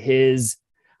 His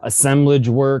assemblage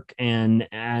work and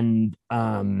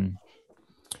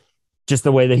just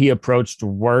the way that he approached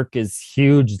work is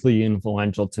hugely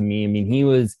influential to me. I mean, he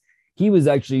was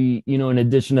actually, in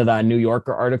addition to that New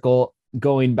Yorker article,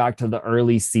 going back to the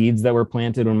early seeds that were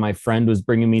planted when my friend was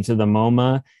bringing me to the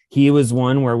MoMA, he was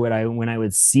one where when I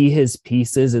would see his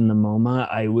pieces in the MoMA,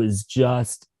 I was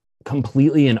just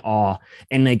completely in awe.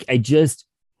 And like,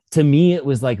 to me, it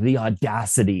was like the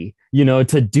audacity,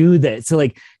 to do this. So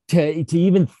like to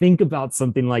even think about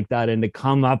something like that and to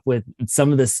come up with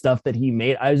some of the stuff that he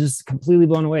made, I was just completely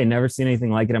blown away. Never seen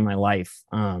anything like it in my life.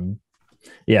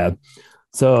 Yeah.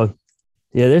 So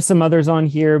yeah, there's some others on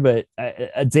here, but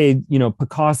I'd say,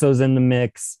 Picasso's in the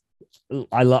mix.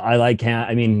 I like him.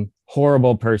 I mean,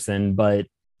 horrible person, but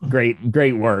great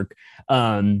work.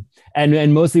 And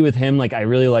mostly with him, like I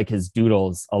really like his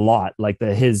doodles a lot. Like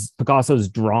his Picasso's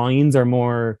drawings are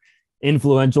more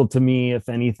influential to me, if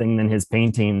anything, than his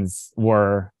paintings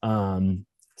were.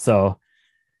 So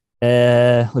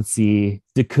let's see,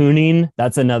 de Kooning,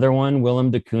 that's another one.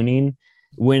 Willem de Kooning.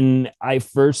 When I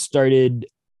first started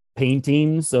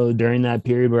painting, so during that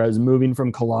period where I was moving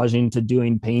from collaging to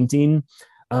doing painting,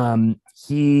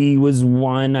 he was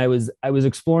one. I was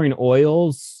exploring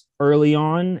oils early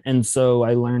on, and so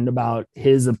I learned about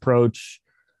his approach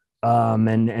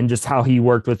and just how he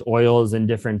worked with oils and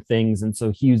different things. And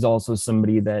so he was also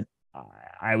somebody that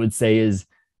I would say is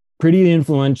pretty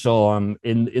influential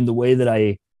in the way that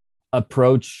I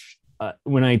approach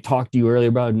when I talked to you earlier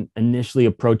about initially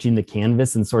approaching the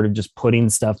canvas and sort of just putting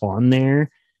stuff on there.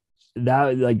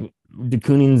 That, like, de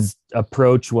Kooning's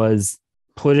approach was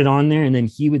put it on there, and then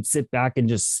he would sit back and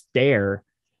just stare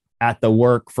at the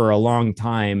work for a long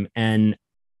time. And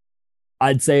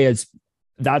I'd say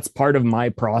that's part of my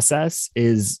process,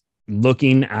 is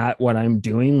looking at what I'm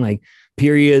doing, like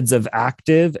periods of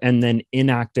active and then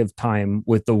inactive time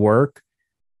with the work.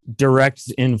 Direct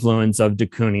influence of de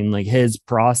Kooning, like his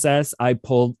process, I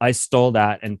stole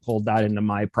that and pulled that into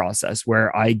my process,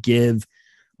 where I give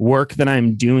work that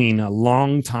I'm doing a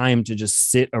long time to just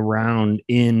sit around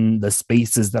in the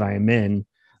spaces that I'm in.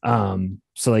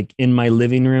 So like in my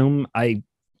living room, I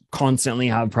constantly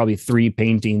have probably 3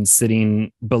 paintings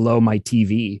sitting below my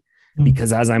TV,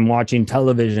 because as I'm watching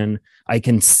television, I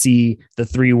can see the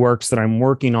 3 works that I'm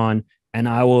working on, and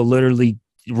I will literally,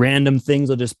 random things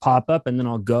will just pop up, and then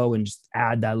I'll go and just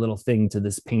add that little thing to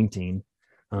this painting.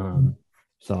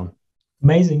 So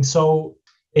amazing. So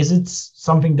is it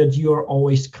something that you're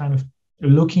always kind of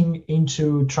looking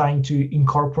into, trying to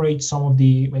incorporate some of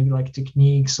the maybe like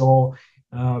techniques or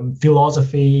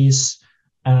philosophies,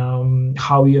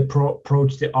 how you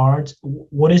approach the art?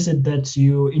 What is it that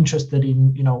you're interested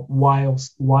in,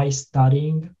 why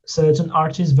studying certain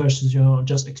artists versus,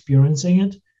 just experiencing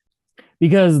it?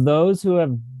 Because those who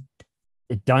have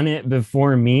done it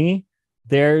before me,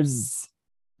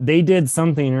 they did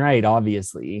something right,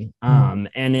 obviously. And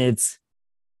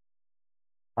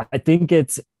I think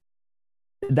it's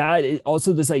that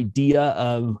also this idea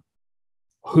of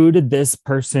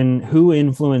who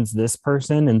influenced this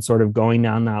person, and sort of going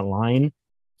down that line.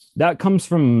 That comes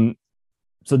from,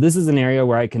 so this is an area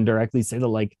where I can directly say that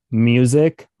like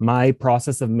music, my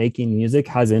process of making music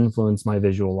has influenced my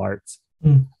visual arts.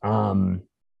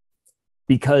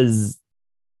 Because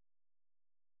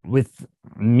with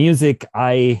music,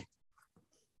 I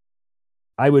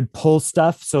would pull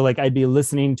stuff. So like I'd be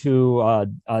listening to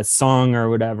a song or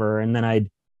whatever, and then I'd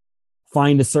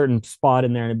find a certain spot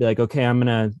in there and I'd be like, okay,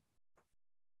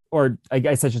 or I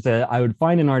guess I should say I would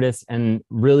find an artist and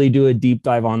really do a deep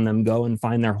dive on them, go and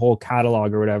find their whole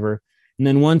catalog or whatever. And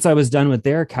then once I was done with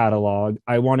their catalog,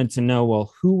 I wanted to know,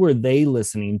 well, who were they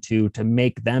listening to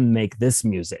make them make this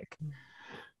music?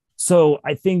 So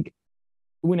I think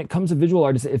when it comes to visual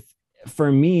artists,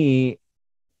 for me,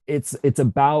 it's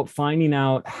about finding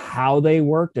out how they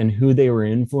worked and who they were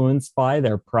influenced by,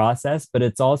 their process, but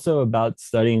it's also about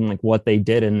studying like what they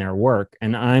did in their work.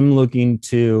 And I'm looking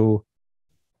to,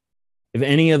 if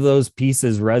any of those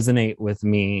pieces resonate with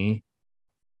me,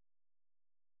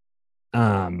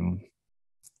 then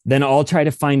I'll try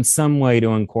to find some way to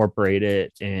incorporate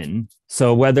it in.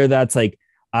 So whether that's like,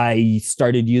 I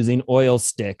started using oil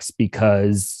sticks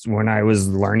because when I was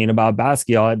learning about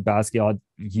Basquiat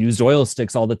used oil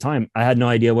sticks all the time. I had no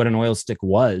idea what an oil stick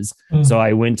was. So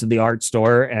I went to the art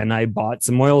store and I bought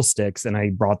some oil sticks and I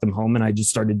brought them home and I just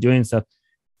started doing stuff.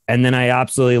 And then I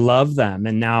absolutely love them.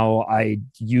 And now I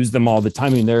use them all the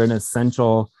time. I mean, they're an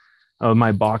essential,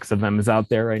 my box of them is out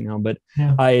there right now, but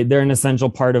they're an essential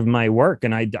part of my work.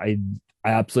 And I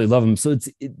absolutely love them. So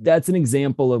that's an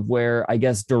example of where I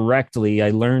guess directly I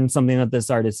learned something that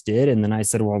this artist did. And then I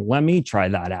said, well, let me try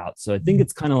that out. So I think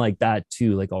it's kind of like that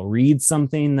too. Like I'll read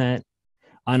something that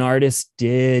an artist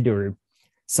did or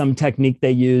some technique they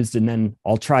used, and then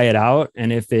I'll try it out.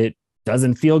 And if it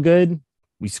doesn't feel good,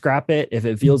 we scrap it. If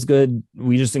it feels good,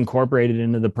 we just incorporate it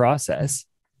into the process.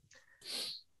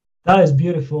 That is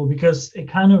beautiful because it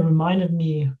kind of reminded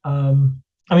me,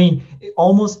 I mean,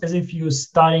 almost as if you're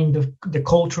studying the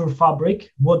cultural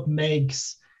fabric, what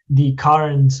makes the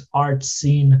current art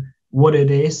scene what it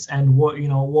is and what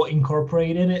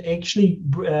incorporated it. Actually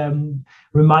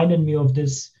reminded me of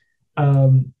this,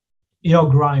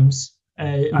 Grimes.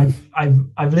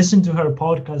 I've listened to her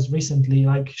podcast recently.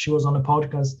 Like she was on a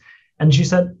podcast and she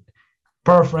said,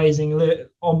 paraphrasing,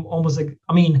 almost like,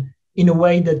 I mean, in a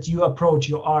way that you approach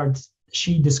your art,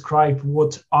 she described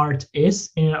what art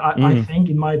is, I think,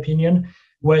 in my opinion,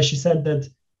 where she said that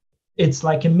it's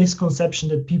like a misconception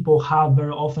that people have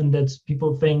very often, that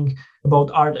people think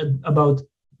about art, about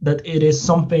that it is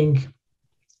something,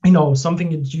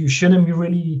 something that you shouldn't be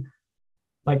really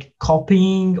like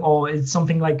copying, or it's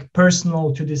something like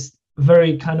personal to this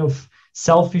very kind of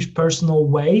selfish personal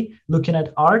way looking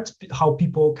at art, how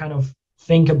people kind of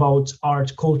think about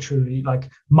art culturally, like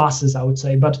masses, I would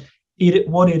say. But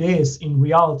what it is in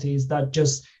reality is that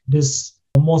just this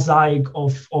mosaic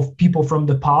of people from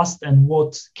the past and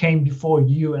what came before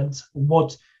you, and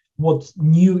what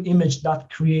new image that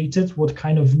created, what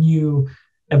kind of new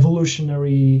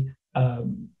evolutionary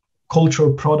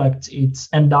cultural product it's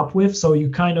end up with. So you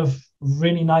kind of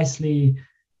really nicely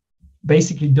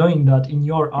basically doing that in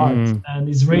your art, and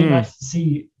it's really nice to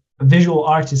see a visual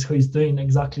artist who is doing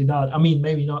exactly that. I mean,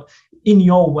 maybe not in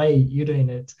your way, you're doing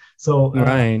it. So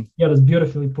right. Yeah, that's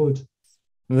beautifully put.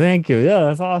 Thank you. Yeah,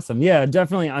 that's awesome. Yeah,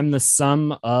 definitely. I'm the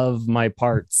sum of my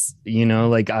parts,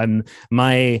 like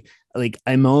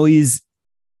I'm always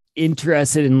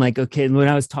interested in like, okay, when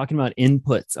I was talking about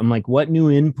inputs, I'm like, what new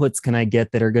inputs can I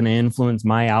get that are going to influence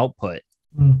my output?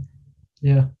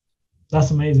 Yeah, that's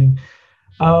amazing.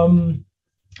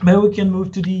 Maybe we can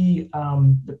move to the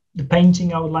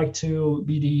painting. I would like to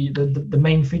be the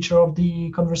main feature of the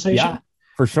conversation. Yeah,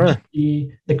 for sure.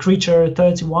 The Creature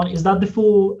 31. Is that the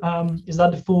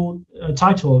full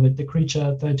title of it? The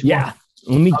Creature 31. Yeah.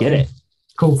 Let me get it.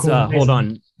 Cool. Hold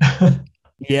on.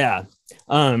 Yeah.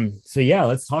 So yeah,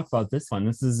 let's talk about this one.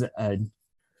 This is I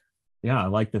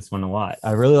like this one a lot.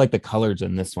 I really like the colors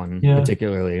in this one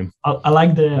particularly. I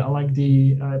like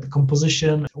the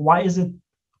composition. Why is it?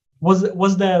 What's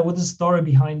the story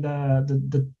behind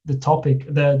the topic,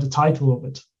 the title of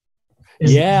it?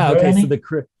 So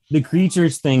the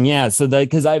creatures thing, so that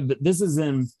because this is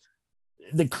in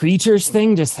the creatures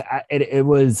thing, just it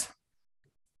was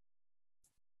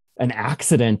an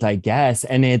accident, I guess,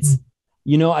 and it's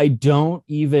I don't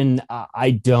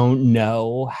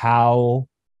know how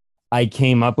I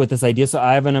came up with this idea. So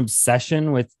I have an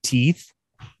obsession with teeth.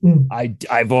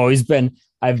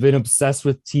 I've been obsessed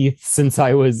with teeth since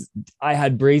I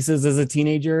had braces as a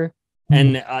teenager,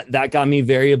 and that got me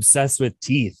very obsessed with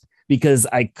teeth because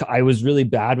I was really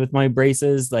bad with my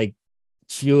braces, like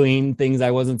chewing things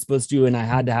I wasn't supposed to, and I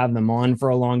had to have them on for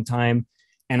a long time.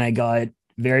 And I got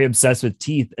very obsessed with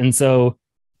teeth. And so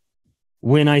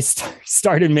when I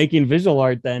started making visual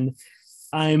art, then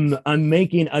I'm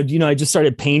making, I just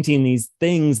started painting these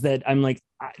things that I'm like,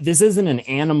 this isn't an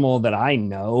animal that I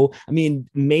know. I mean,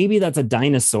 maybe that's a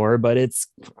dinosaur, but it's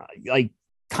like,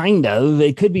 kind of,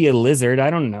 it could be a lizard. I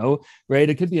don't know, right?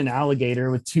 It could be an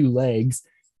alligator with 2 legs.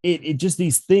 It just,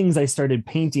 these things I started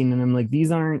painting, and I'm like,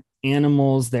 these aren't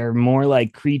animals. They're more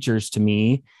like creatures to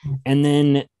me. And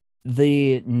then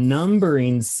the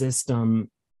numbering system,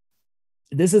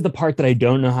 this is the part that I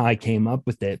don't know how I came up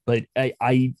with it, but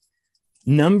I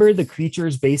number the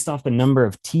creatures based off the number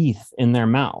of teeth in their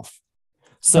mouth.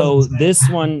 So this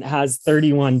one has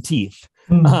 31 teeth.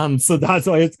 So that's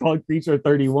why it's called Creature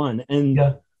 31. And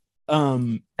yeah.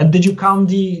 And did you count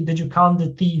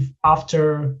the teeth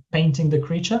after painting the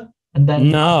creature? And then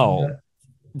no.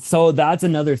 So that's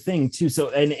another thing too. So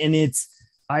and it's,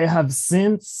 I have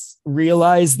since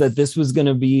realized that this was going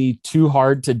to be too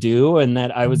hard to do, and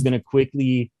that I was going to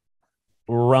quickly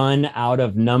run out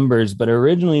of numbers. But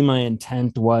originally my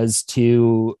intent was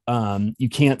to, you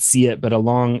can't see it, but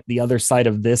along the other side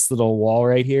of this little wall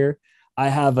right here, I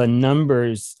have a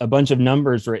bunch of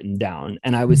numbers written down,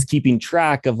 and I was keeping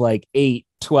track of like 8,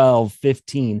 12,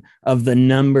 15 of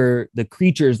the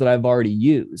creatures that I've already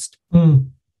used.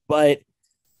 But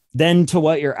then, to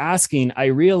what you're asking, I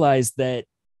realized that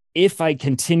if I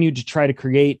continued to try to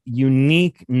create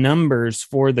unique numbers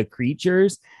for the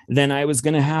creatures, then I was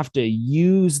going to have to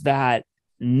use that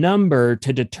number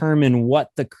to determine what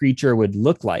the creature would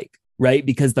look like, right?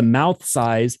 Because the mouth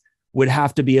size would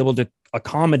have to be able to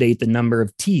accommodate the number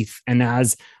of teeth. And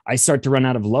as I start to run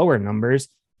out of lower numbers,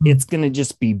 it's going to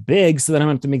just be big. So then I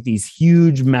have to make these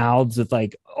huge mouths with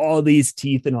like all these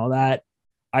teeth and all that.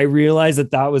 I realized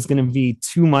that was going to be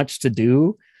too much to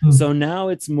do. So now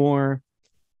it's more,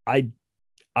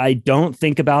 I don't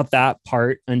think about that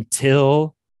part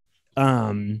until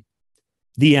the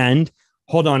end.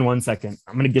 Hold on one second.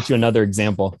 I'm going to get you another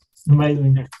example.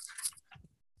 Amazing.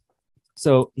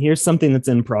 So here's something that's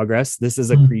in progress. This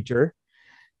is a creature.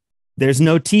 There's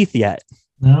no teeth yet.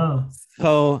 No.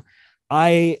 So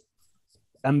I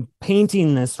am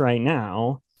painting this right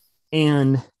now,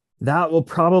 and that will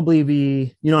probably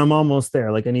be, I'm almost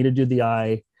there. Like I need to do the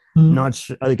eye. Not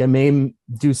sure, like I may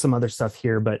do some other stuff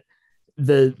here, but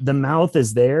the mouth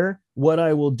is there. What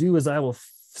I will do is I will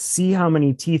see how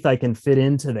many teeth I can fit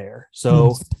into there.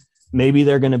 So maybe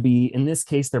they're going to be, in this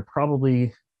case, they're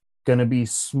probably going to be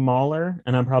smaller,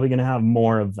 and I'm probably going to have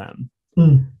more of them.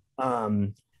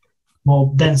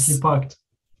 More densely packed.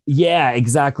 Yeah,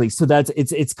 exactly. So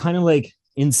it's kind of like,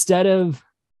 instead of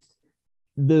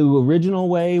the original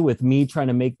way with me trying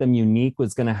to make them unique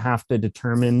was going to have to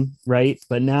determine, right?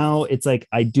 But now it's like,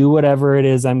 I do whatever it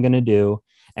is I'm going to do.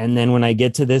 And then when I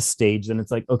get to this stage, then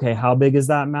it's like, okay, how big is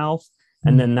that mouth?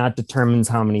 And then that determines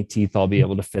how many teeth I'll be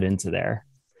able to fit into there.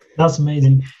 That's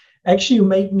amazing. Actually, you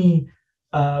made me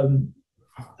a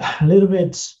little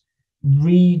bit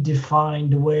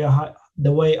redefine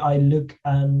the way I look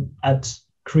at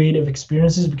creative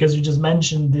experiences, because you just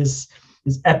mentioned this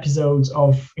episodes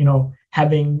of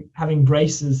having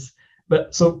braces,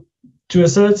 but so to a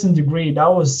certain degree that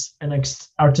was an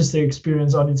artistic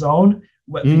experience on its own,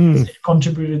 because it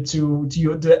contributed to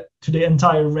the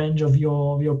entire range of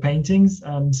your paintings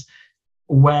and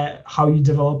how you're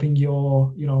developing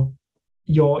your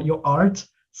art.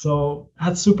 So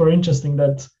that's super interesting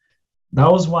that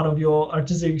was one of your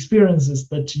artistic experiences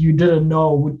that you didn't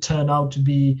know would turn out to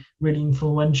be really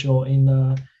influential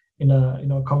in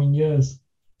coming years.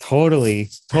 Totally.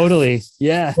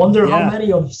 Yeah. Wonder how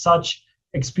many of such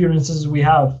experiences we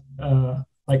have,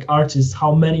 like artists,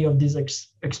 how many of these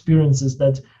experiences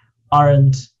that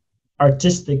aren't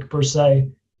artistic per se,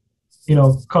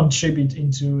 contribute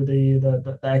into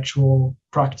the actual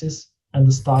practice and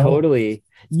the style. Totally.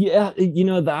 Yeah.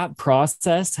 That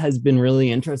process has been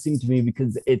really interesting to me,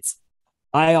 because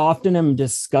I often am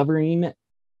discovering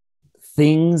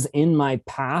things in my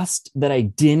past that I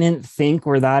didn't think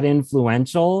were that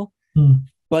influential.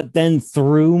 But then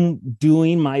through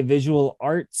doing my visual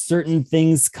art, certain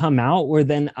things come out where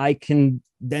then I can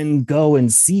then go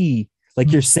and see,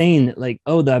 like you're saying, like,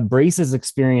 oh, the braces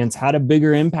experience had a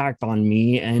bigger impact on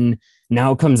me, and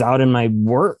now comes out in my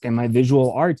work and my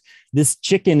visual art. This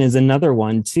chicken is another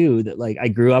one too, that like I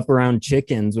grew up around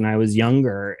chickens when I was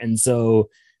younger. And so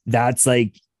that's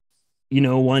like,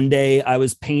 one day I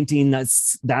was painting that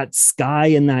sky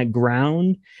and that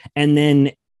ground, and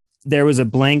then there was a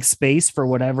blank space for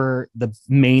whatever the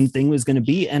main thing was going to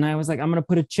be. And I was like, I'm going to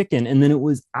put a chicken. And then it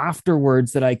was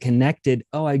afterwards that I connected,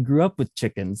 oh, I grew up with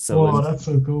chickens. So Oh, that's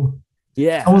so cool.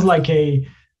 yeah. That was like a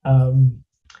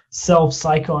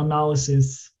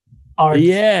self-psychoanalysis art.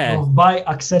 Yeah. By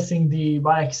accessing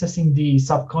the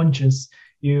subconscious,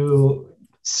 you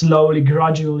slowly,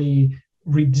 gradually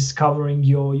rediscovering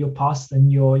your past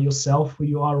and yourself, who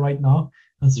you are right now.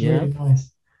 That's really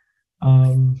nice.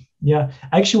 Yeah,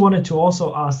 I actually wanted to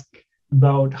also ask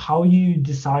about how you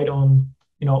decide on,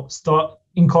 start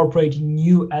incorporating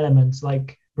new elements,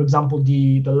 like, for example,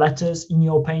 the letters in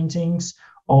your paintings,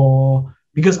 or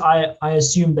because I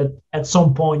assume that at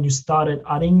some point you started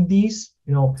adding these,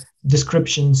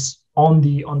 descriptions on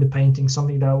the painting,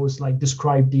 something that was like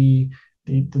describe the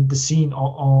scene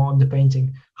on the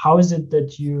painting. How is it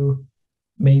that you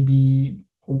maybe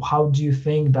how do you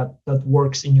think that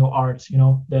works in your art,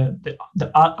 the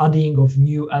adding of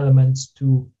new elements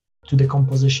to the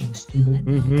compositions, to the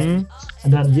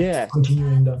and then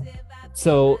continuing that?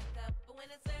 So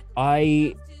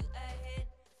I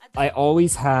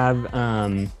always have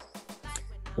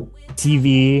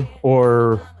TV,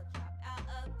 or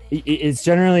it's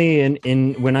generally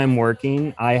in when I'm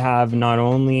working, I have not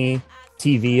only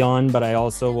TV on, but I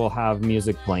also will have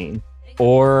music playing,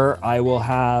 or I will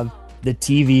have the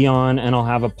TV on and I'll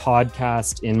have a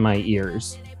podcast in my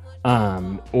ears.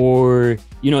 Or,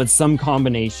 it's some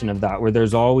combination of that, where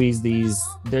there's always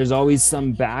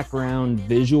some background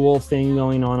visual thing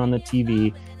going on the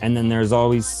TV. And then there's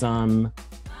always some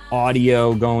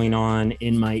audio going on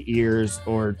in my ears,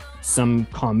 or some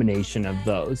combination of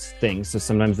those things. So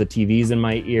sometimes the TV's in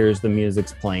my ears, the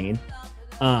music's playing.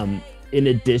 In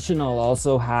addition, I'll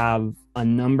also have a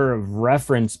number of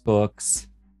reference books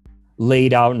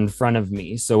laid out in front of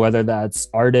me. So whether that's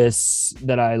artists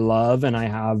that I love and I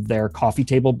have their coffee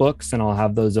table books and I'll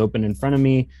have those open in front of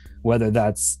me, whether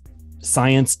that's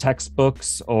science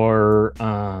textbooks or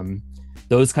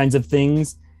those kinds of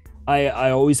things, I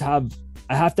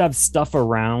have to have stuff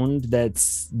around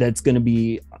that's going to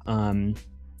be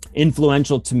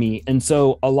influential to me. And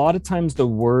so a lot of times the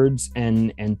words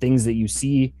and things that you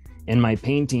see in my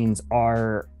paintings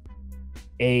are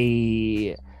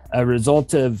a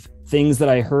result of things that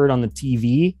I heard on the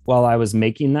TV while I was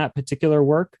making that particular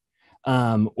work,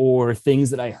 or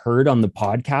things that I heard on the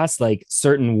podcast. Like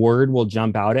certain word will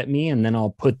jump out at me, and then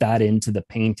I'll put that into the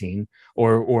painting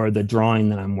or the drawing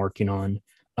that I'm working on.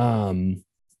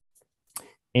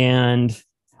 And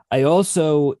I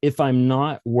also, if I'm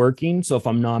not working, so if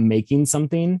I'm not making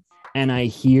something and I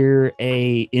hear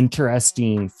a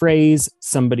interesting phrase,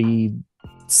 somebody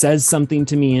says something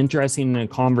to me interesting in a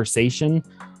conversation,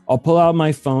 I'll pull out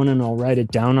my phone and I'll write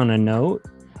it down on a note.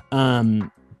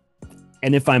 And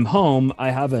if I'm home,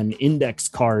 I have an index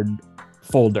card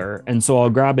folder. And so I'll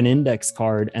grab an index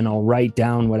card and I'll write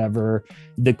down whatever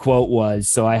the quote was.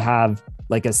 So I have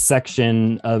like a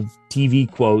section of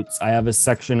TV quotes. I have a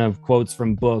section of quotes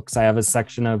from books. I have a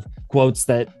section of quotes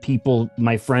that people,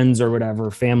 my friends or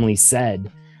whatever, family said.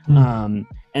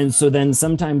 And so then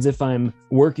sometimes if I'm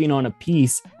working on a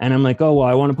piece and I'm like, oh, well,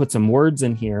 I want to put some words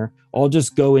in here, I'll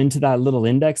just go into that little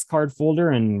index card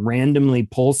folder and randomly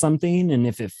pull something. And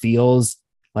if it feels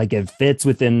like it fits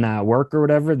within that work or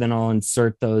whatever, then I'll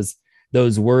insert those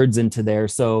words into there.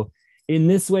 So in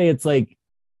this way, it's like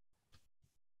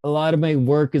a lot of my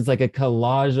work is like a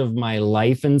collage of my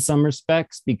life in some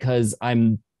respects, because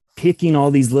I'm picking all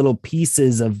these little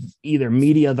pieces of either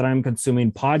media that I'm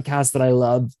consuming, podcasts that I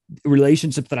love,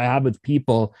 relationships that I have with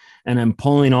people, and I'm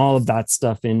pulling all of that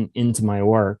stuff into my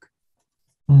work.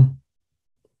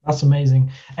 That's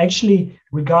amazing. Actually,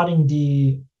 regarding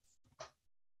the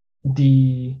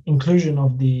inclusion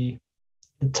of the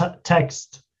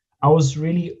text, I was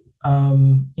really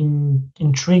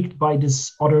intrigued by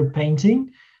this other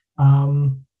painting,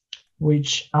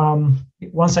 which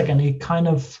one second, it kind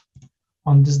of,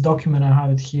 on this document I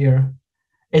have it here,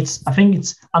 I think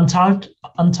it's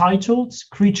Untitled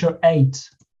Creature 8.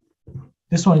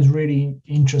 This one is really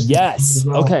interesting. Yes. As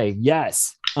well. Okay.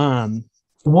 Yes.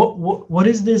 What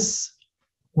is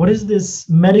this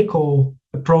medical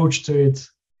approach to it?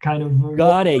 Kind of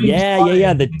got it.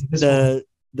 Yeah. The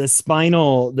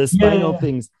spinal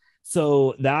things.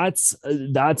 So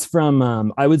that's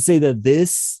from I would say that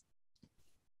this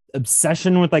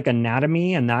obsession with like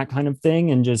anatomy and that kind of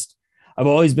thing, and just I've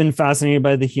always been fascinated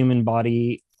by the human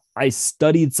body. I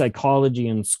studied psychology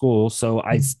in school, so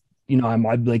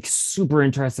I'm like super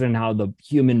interested in how the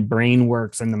human brain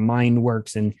works and the mind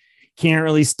works, and can't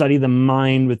really study the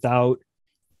mind without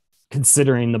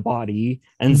considering the body.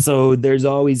 And so there's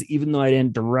always, even though I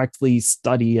didn't directly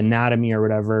study anatomy or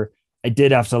whatever, I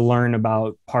did have to learn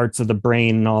about parts of the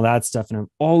brain and all that stuff. And I've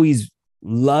always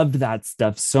loved that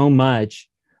stuff so much,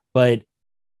 but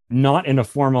not in a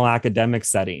formal academic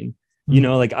setting.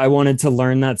 Like I wanted to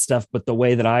learn that stuff, but the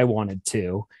way that I wanted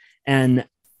to. And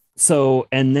so,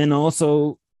 and then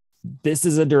also, this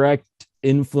is a direct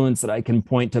influence that I can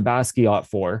point to Basquiat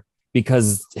for,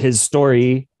 because his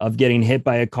story of getting hit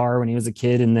by a car when he was a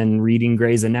kid and then reading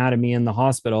Grey's Anatomy in the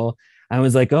hospital, I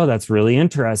was like, oh, that's really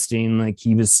interesting. Like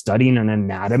he was studying an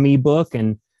anatomy book.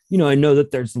 And, I know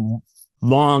that there's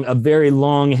a very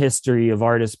long history of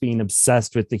artists being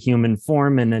obsessed with the human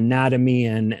form and anatomy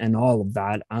and all of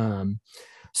that.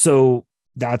 So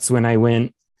that's when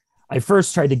I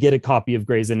first tried to get a copy of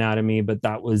Grey's Anatomy, but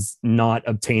that was not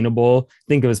obtainable. I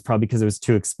think it was probably because it was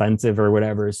too expensive or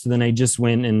whatever. So then I just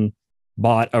went and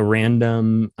bought a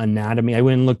random anatomy. I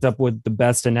went and looked up what the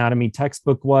best anatomy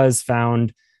textbook was,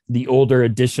 found the older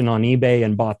edition on eBay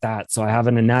and bought that. So I have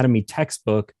an anatomy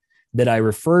textbook that I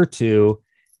refer to.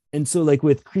 And so like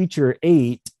with Creature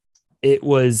 8,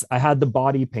 I had the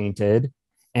body painted,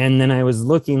 and then I was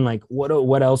looking like,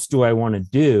 what else do I want to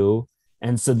do?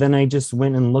 And so then I just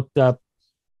went and looked up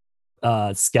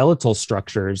skeletal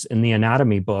structures in the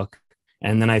anatomy book.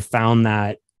 And then I found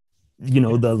that,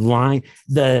 the line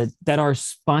that our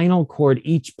spinal cord,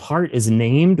 each part is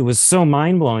named, was so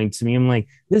mind blowing to me. I'm like,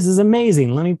 this is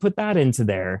amazing. Let me put that into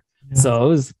there. Yeah. So it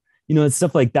was, it's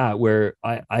stuff like that where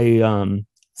I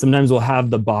sometimes will have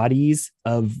the bodies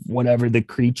of whatever the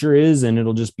creature is, and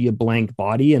it'll just be a blank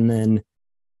body. And then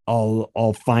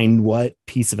I'll find what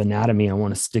piece of anatomy I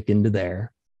want to stick into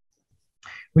there.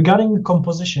 Regarding the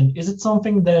composition, is it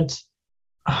something that,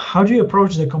 how do you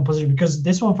approach the composition? Because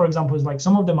this one, for example, is like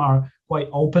some of them are quite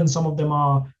open, some of them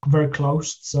are very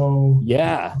closed. So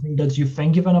yeah, something that you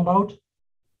think even about?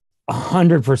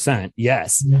 100%.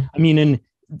 Yes. Yeah. I mean, and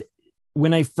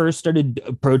when I first started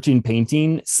approaching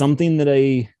painting, something that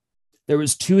there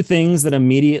was two things that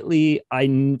immediately I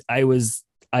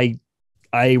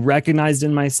recognized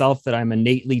in myself that I'm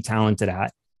innately talented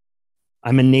at.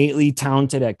 I'm innately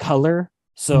talented at color.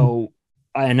 So,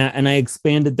 I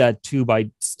expanded that too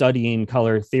by studying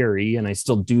color theory, and I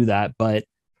still do that. But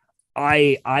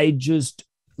I just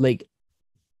like,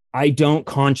 I don't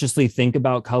consciously think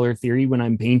about color theory when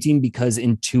I'm painting, because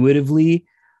intuitively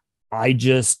I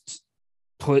just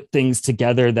put things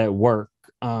together that work.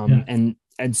 And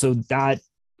so that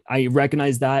I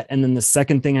recognize that. And then the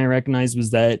second thing I recognized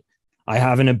was that I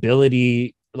have an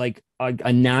ability, like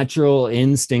a natural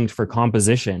instinct for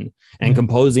composition and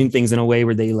composing things in a way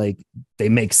where they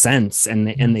make sense and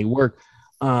they work.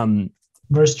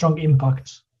 Very strong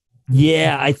impact.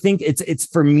 Yeah, I think it's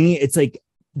for me, it's like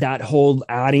that whole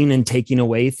adding and taking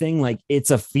away thing. Like it's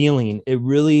a feeling. It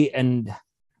really, and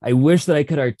I wish that I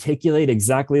could articulate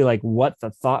exactly like what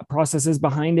the thought process is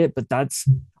behind it, but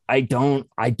I don't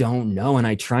know. And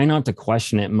I try not to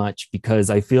question it much,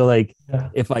 because I feel like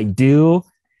if I do,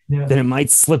 then it might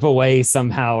slip away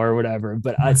somehow or whatever.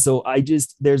 But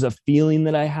there's a feeling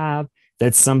that I have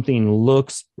that something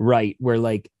looks right, where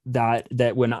like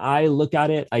that when I look at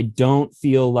it, I don't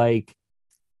feel like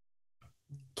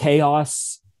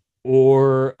chaos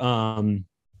or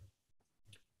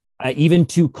even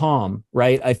too calm,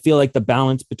 right? I feel like the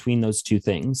balance between those two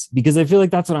things, because I feel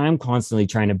like that's what I'm constantly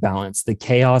trying to balance, the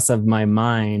chaos of my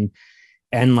mind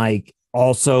and like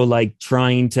also like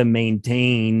trying to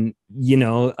maintain,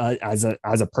 as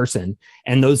a person.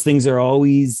 And those things are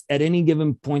always, at any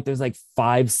given point, there's like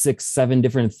 5, 6, 7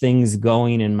 different things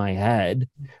going in my head.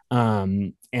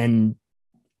 And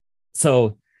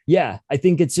so, yeah, I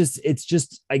think it's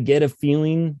just, I get a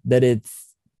feeling that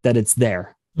it's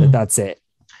there, that's it.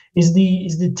 Is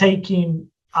the taking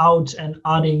out and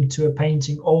adding to a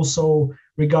painting also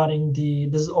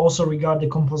does it also regard the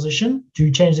composition? Do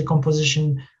you change the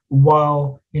composition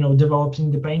while,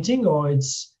 developing the painting, or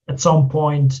it's at some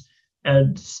point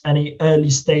at any early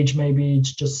stage, maybe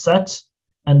it's just set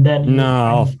and then you're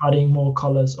kind of adding more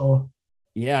colors? Or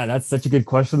yeah, that's such a good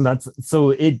question.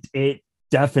 It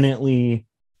definitely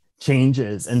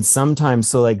changes. And sometimes,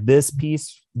 so like this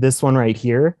piece, this one right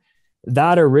here,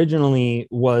 that originally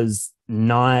was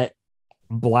not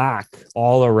black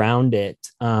all around it.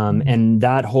 And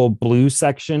that whole blue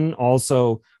section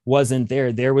also wasn't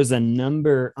there. There was a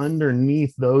number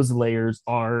underneath those layers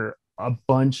are a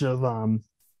bunch of,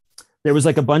 there was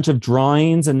like a bunch of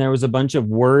drawings, and there was a bunch of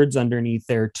words underneath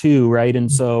there too. Right.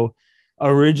 And so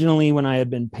originally when I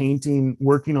had been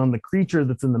working on the creature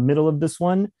that's in the middle of this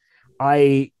one,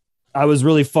 I was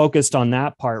really focused on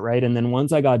that part. Right. And then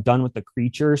once I got done with the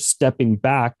creature, stepping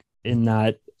back in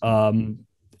that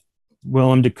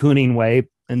Willem de Kooning way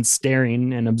and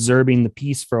staring and observing the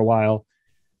piece for a while,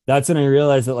 that's when I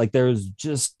realized that like there was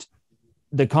just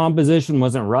the composition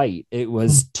wasn't right. It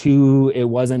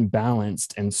wasn't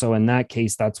balanced. And so in that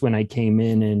case, that's when I came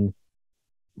in and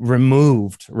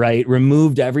removed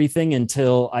everything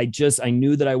until I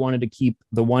knew that I wanted to keep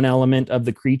the one element of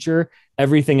the creature.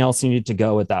 Everything else needed to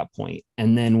go at that point.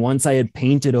 And then once I had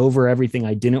painted over everything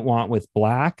I didn't want with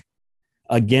black,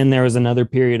 again, there was another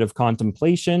period of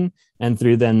contemplation. And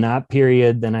through then that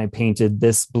period, then I painted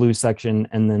this blue section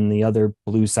and then the other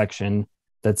blue section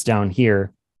that's down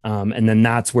here. And then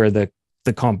that's where the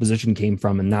composition came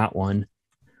from in that one.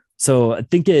 So I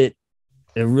think it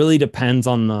really depends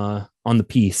on the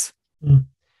piece.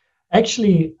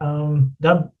 Actually,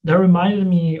 that reminded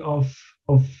me of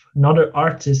another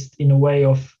artist in a way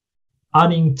of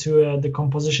adding to the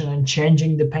composition and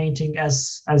changing the painting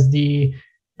as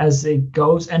it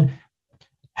goes. And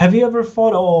have you ever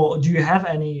thought, or do you have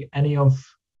any of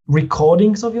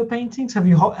recordings of your paintings? Have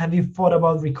you thought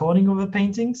about recording of the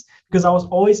paintings? Because I was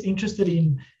always interested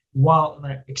in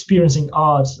experiencing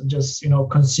art, just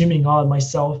consuming art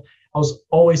myself. I was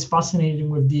always fascinated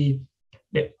with the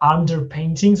under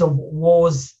paintings of what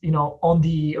was on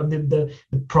the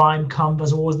prime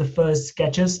canvas, what was the first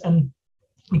sketches, and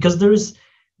because there's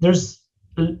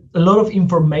a lot of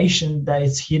information that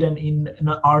is hidden in an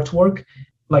artwork.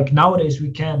 Like nowadays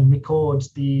we can record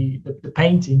the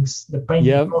paintings, the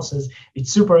painting process.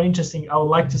 It's super interesting. I would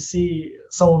like to see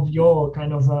some of your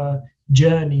kind of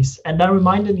journeys. And that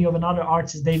reminded me of another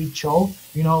artist, David Cho.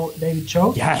 You know David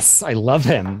Cho? Yes, I love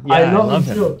him. Yeah, I love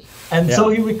him too. And so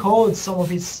he records some of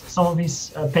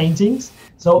his paintings.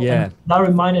 So that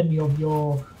reminded me of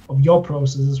your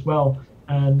process as well.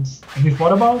 And have you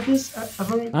thought about this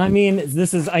ever? I mean,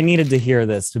 I needed to hear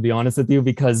this, to be honest with you,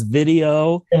 because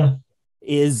video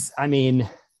is, I mean,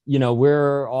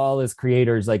 we're all as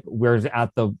creators, like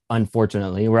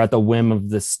unfortunately, we're at the whim of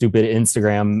the stupid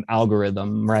Instagram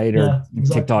algorithm, right? Or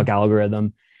exactly. TikTok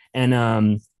algorithm.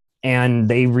 And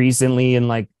they recently,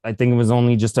 I think it was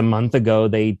only just a month ago,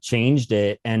 they changed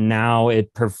it and now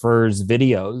it prefers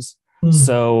videos.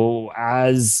 So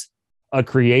as a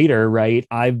creator, right,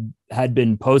 I had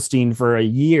been posting for a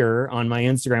year on my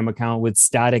Instagram account with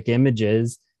static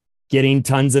images, getting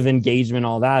tons of engagement,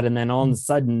 all that. And then all of a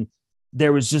sudden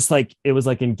there was just it was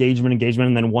like engagement.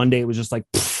 And then one day it was just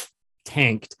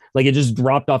tanked. Like it just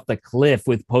dropped off the cliff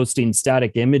with posting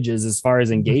static images as far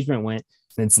as engagement went.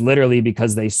 And it's literally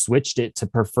because they switched it to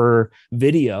prefer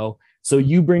video. So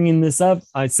you bringing this up,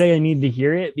 I say I need to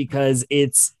hear it because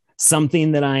it's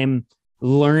something that I'm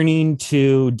learning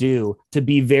to do, to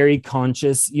be very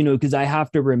conscious, because I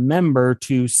have to remember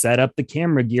to set up the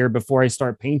camera gear before I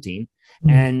start painting.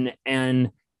 And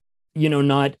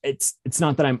it's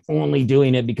not that I'm only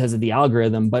doing it because of the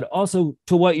algorithm, but also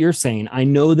to what you're saying. I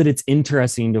know that it's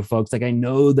interesting to folks. Like I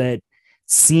know that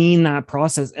seeing that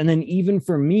process, and then even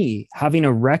for me, having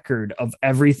a record of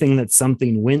everything that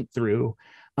something went through,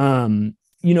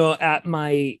 at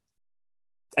my,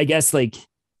 I guess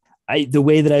the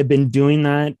way that I've been doing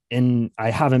that, and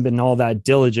I haven't been all that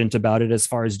diligent about it as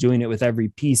far as doing it with every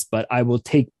piece, but I will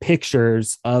take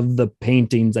pictures of the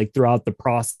paintings throughout the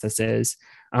processes.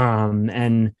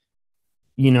 But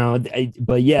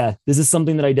yeah, this is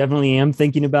something that I definitely am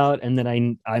thinking about, and that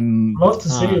I'm love to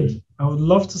see it. I would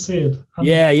love to see it. 100%.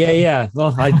 Yeah.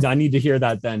 Well, I need to hear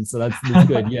that then. So that's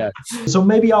good. Yeah. So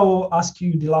maybe I will ask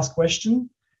you the last question.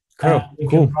 Cool. We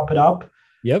can wrap it up.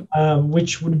 Yep.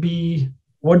 Which would be,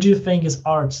 what do you think is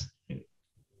art? Oh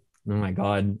my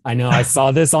God. I know I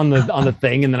saw this on the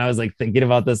thing, and then I was thinking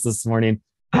about this morning.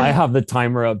 I have the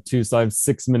timer up too, so I have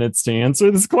 6 minutes to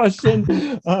answer this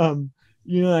question. I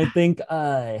think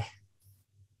art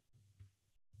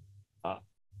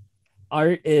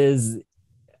is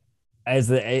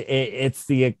it's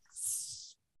the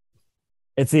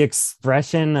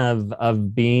expression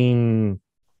of being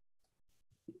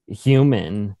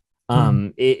human.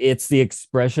 It's the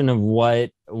expression of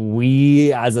what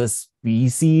we as a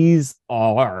species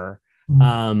are.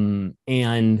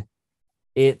 And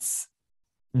it's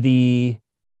the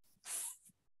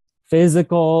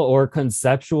physical or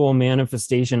conceptual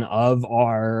manifestation of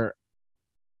our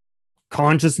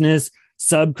consciousness,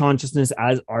 subconsciousness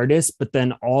as artists, but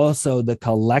then also the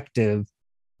collective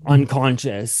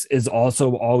unconscious is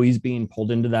also always being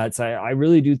pulled into that. So I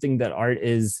really do think that art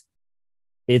is,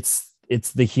 it's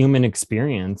the human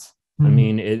experience. I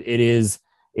mean,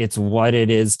 it's what it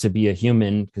is to be a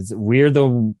human, because we're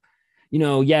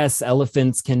yes,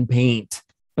 elephants can paint,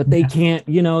 but they can't,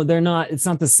 it's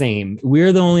not the same.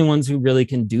 We're the only ones who really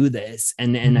can do this.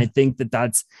 And I think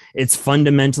it's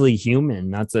fundamentally human.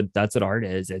 That's what art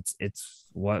is. It's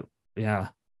what, yeah.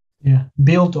 Yeah,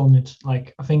 build on it.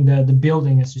 Like I think the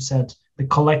building, as you said, the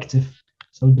collective.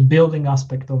 So the building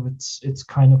aspect of it's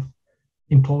kind of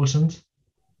important.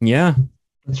 Yeah.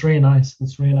 That's really nice.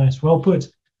 That's really nice. Well put.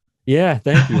 Yeah,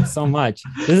 thank you so much.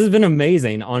 This has been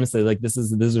amazing, honestly. Like this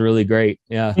is really great.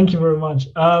 Yeah. Thank you very much.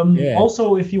 Yeah.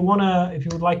 Also, if you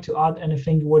would like to add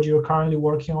anything, what you're currently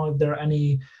working on, if there are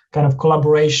any kind of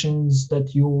collaborations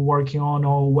that you're working on,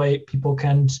 or way people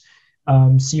can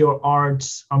see your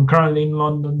art. I'm currently in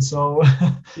London, so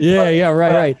Yeah, yeah,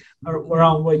 right, right.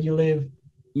 around where you live.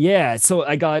 Yeah, so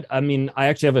I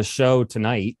actually have a show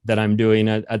tonight that I'm doing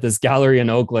at this gallery in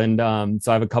Oakland.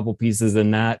 So I have a couple pieces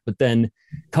in that, but then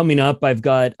coming up, I've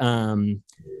got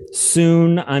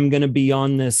soon I'm going to be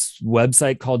on this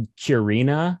website called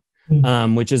Curina,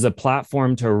 which is a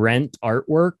platform to rent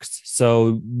artworks.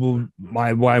 So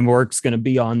my work's going to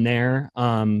be on there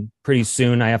pretty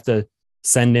soon. I have to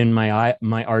send in my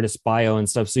artist bio and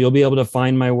stuff. So you'll be able to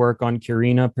find my work on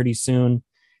Curina pretty soon.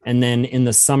 And then in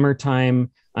the summertime,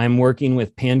 I'm working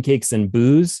with Pancakes and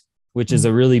Booze, which is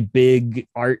a really big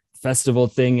art festival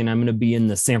thing. And I'm going to be in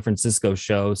the San Francisco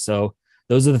show. So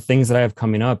those are the things that I have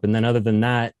coming up. And then other than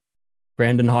that,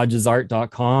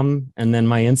 BrandonHodgesArt.com, and then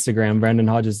my Instagram,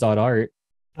 BrandonHodges.art.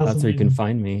 That's where you can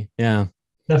find me. Yeah.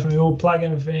 Definitely. We'll plug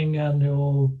everything and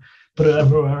we'll put it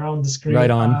everywhere on the screen.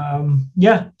 Right on.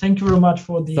 Yeah. Thank you very much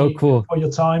for so cool. for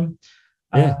your time.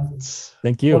 Yeah. And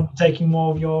thank you. For taking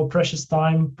more of your precious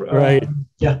time. Right.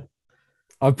 Yeah.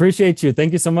 I appreciate you.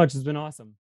 Thank you so much. It's been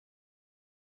awesome.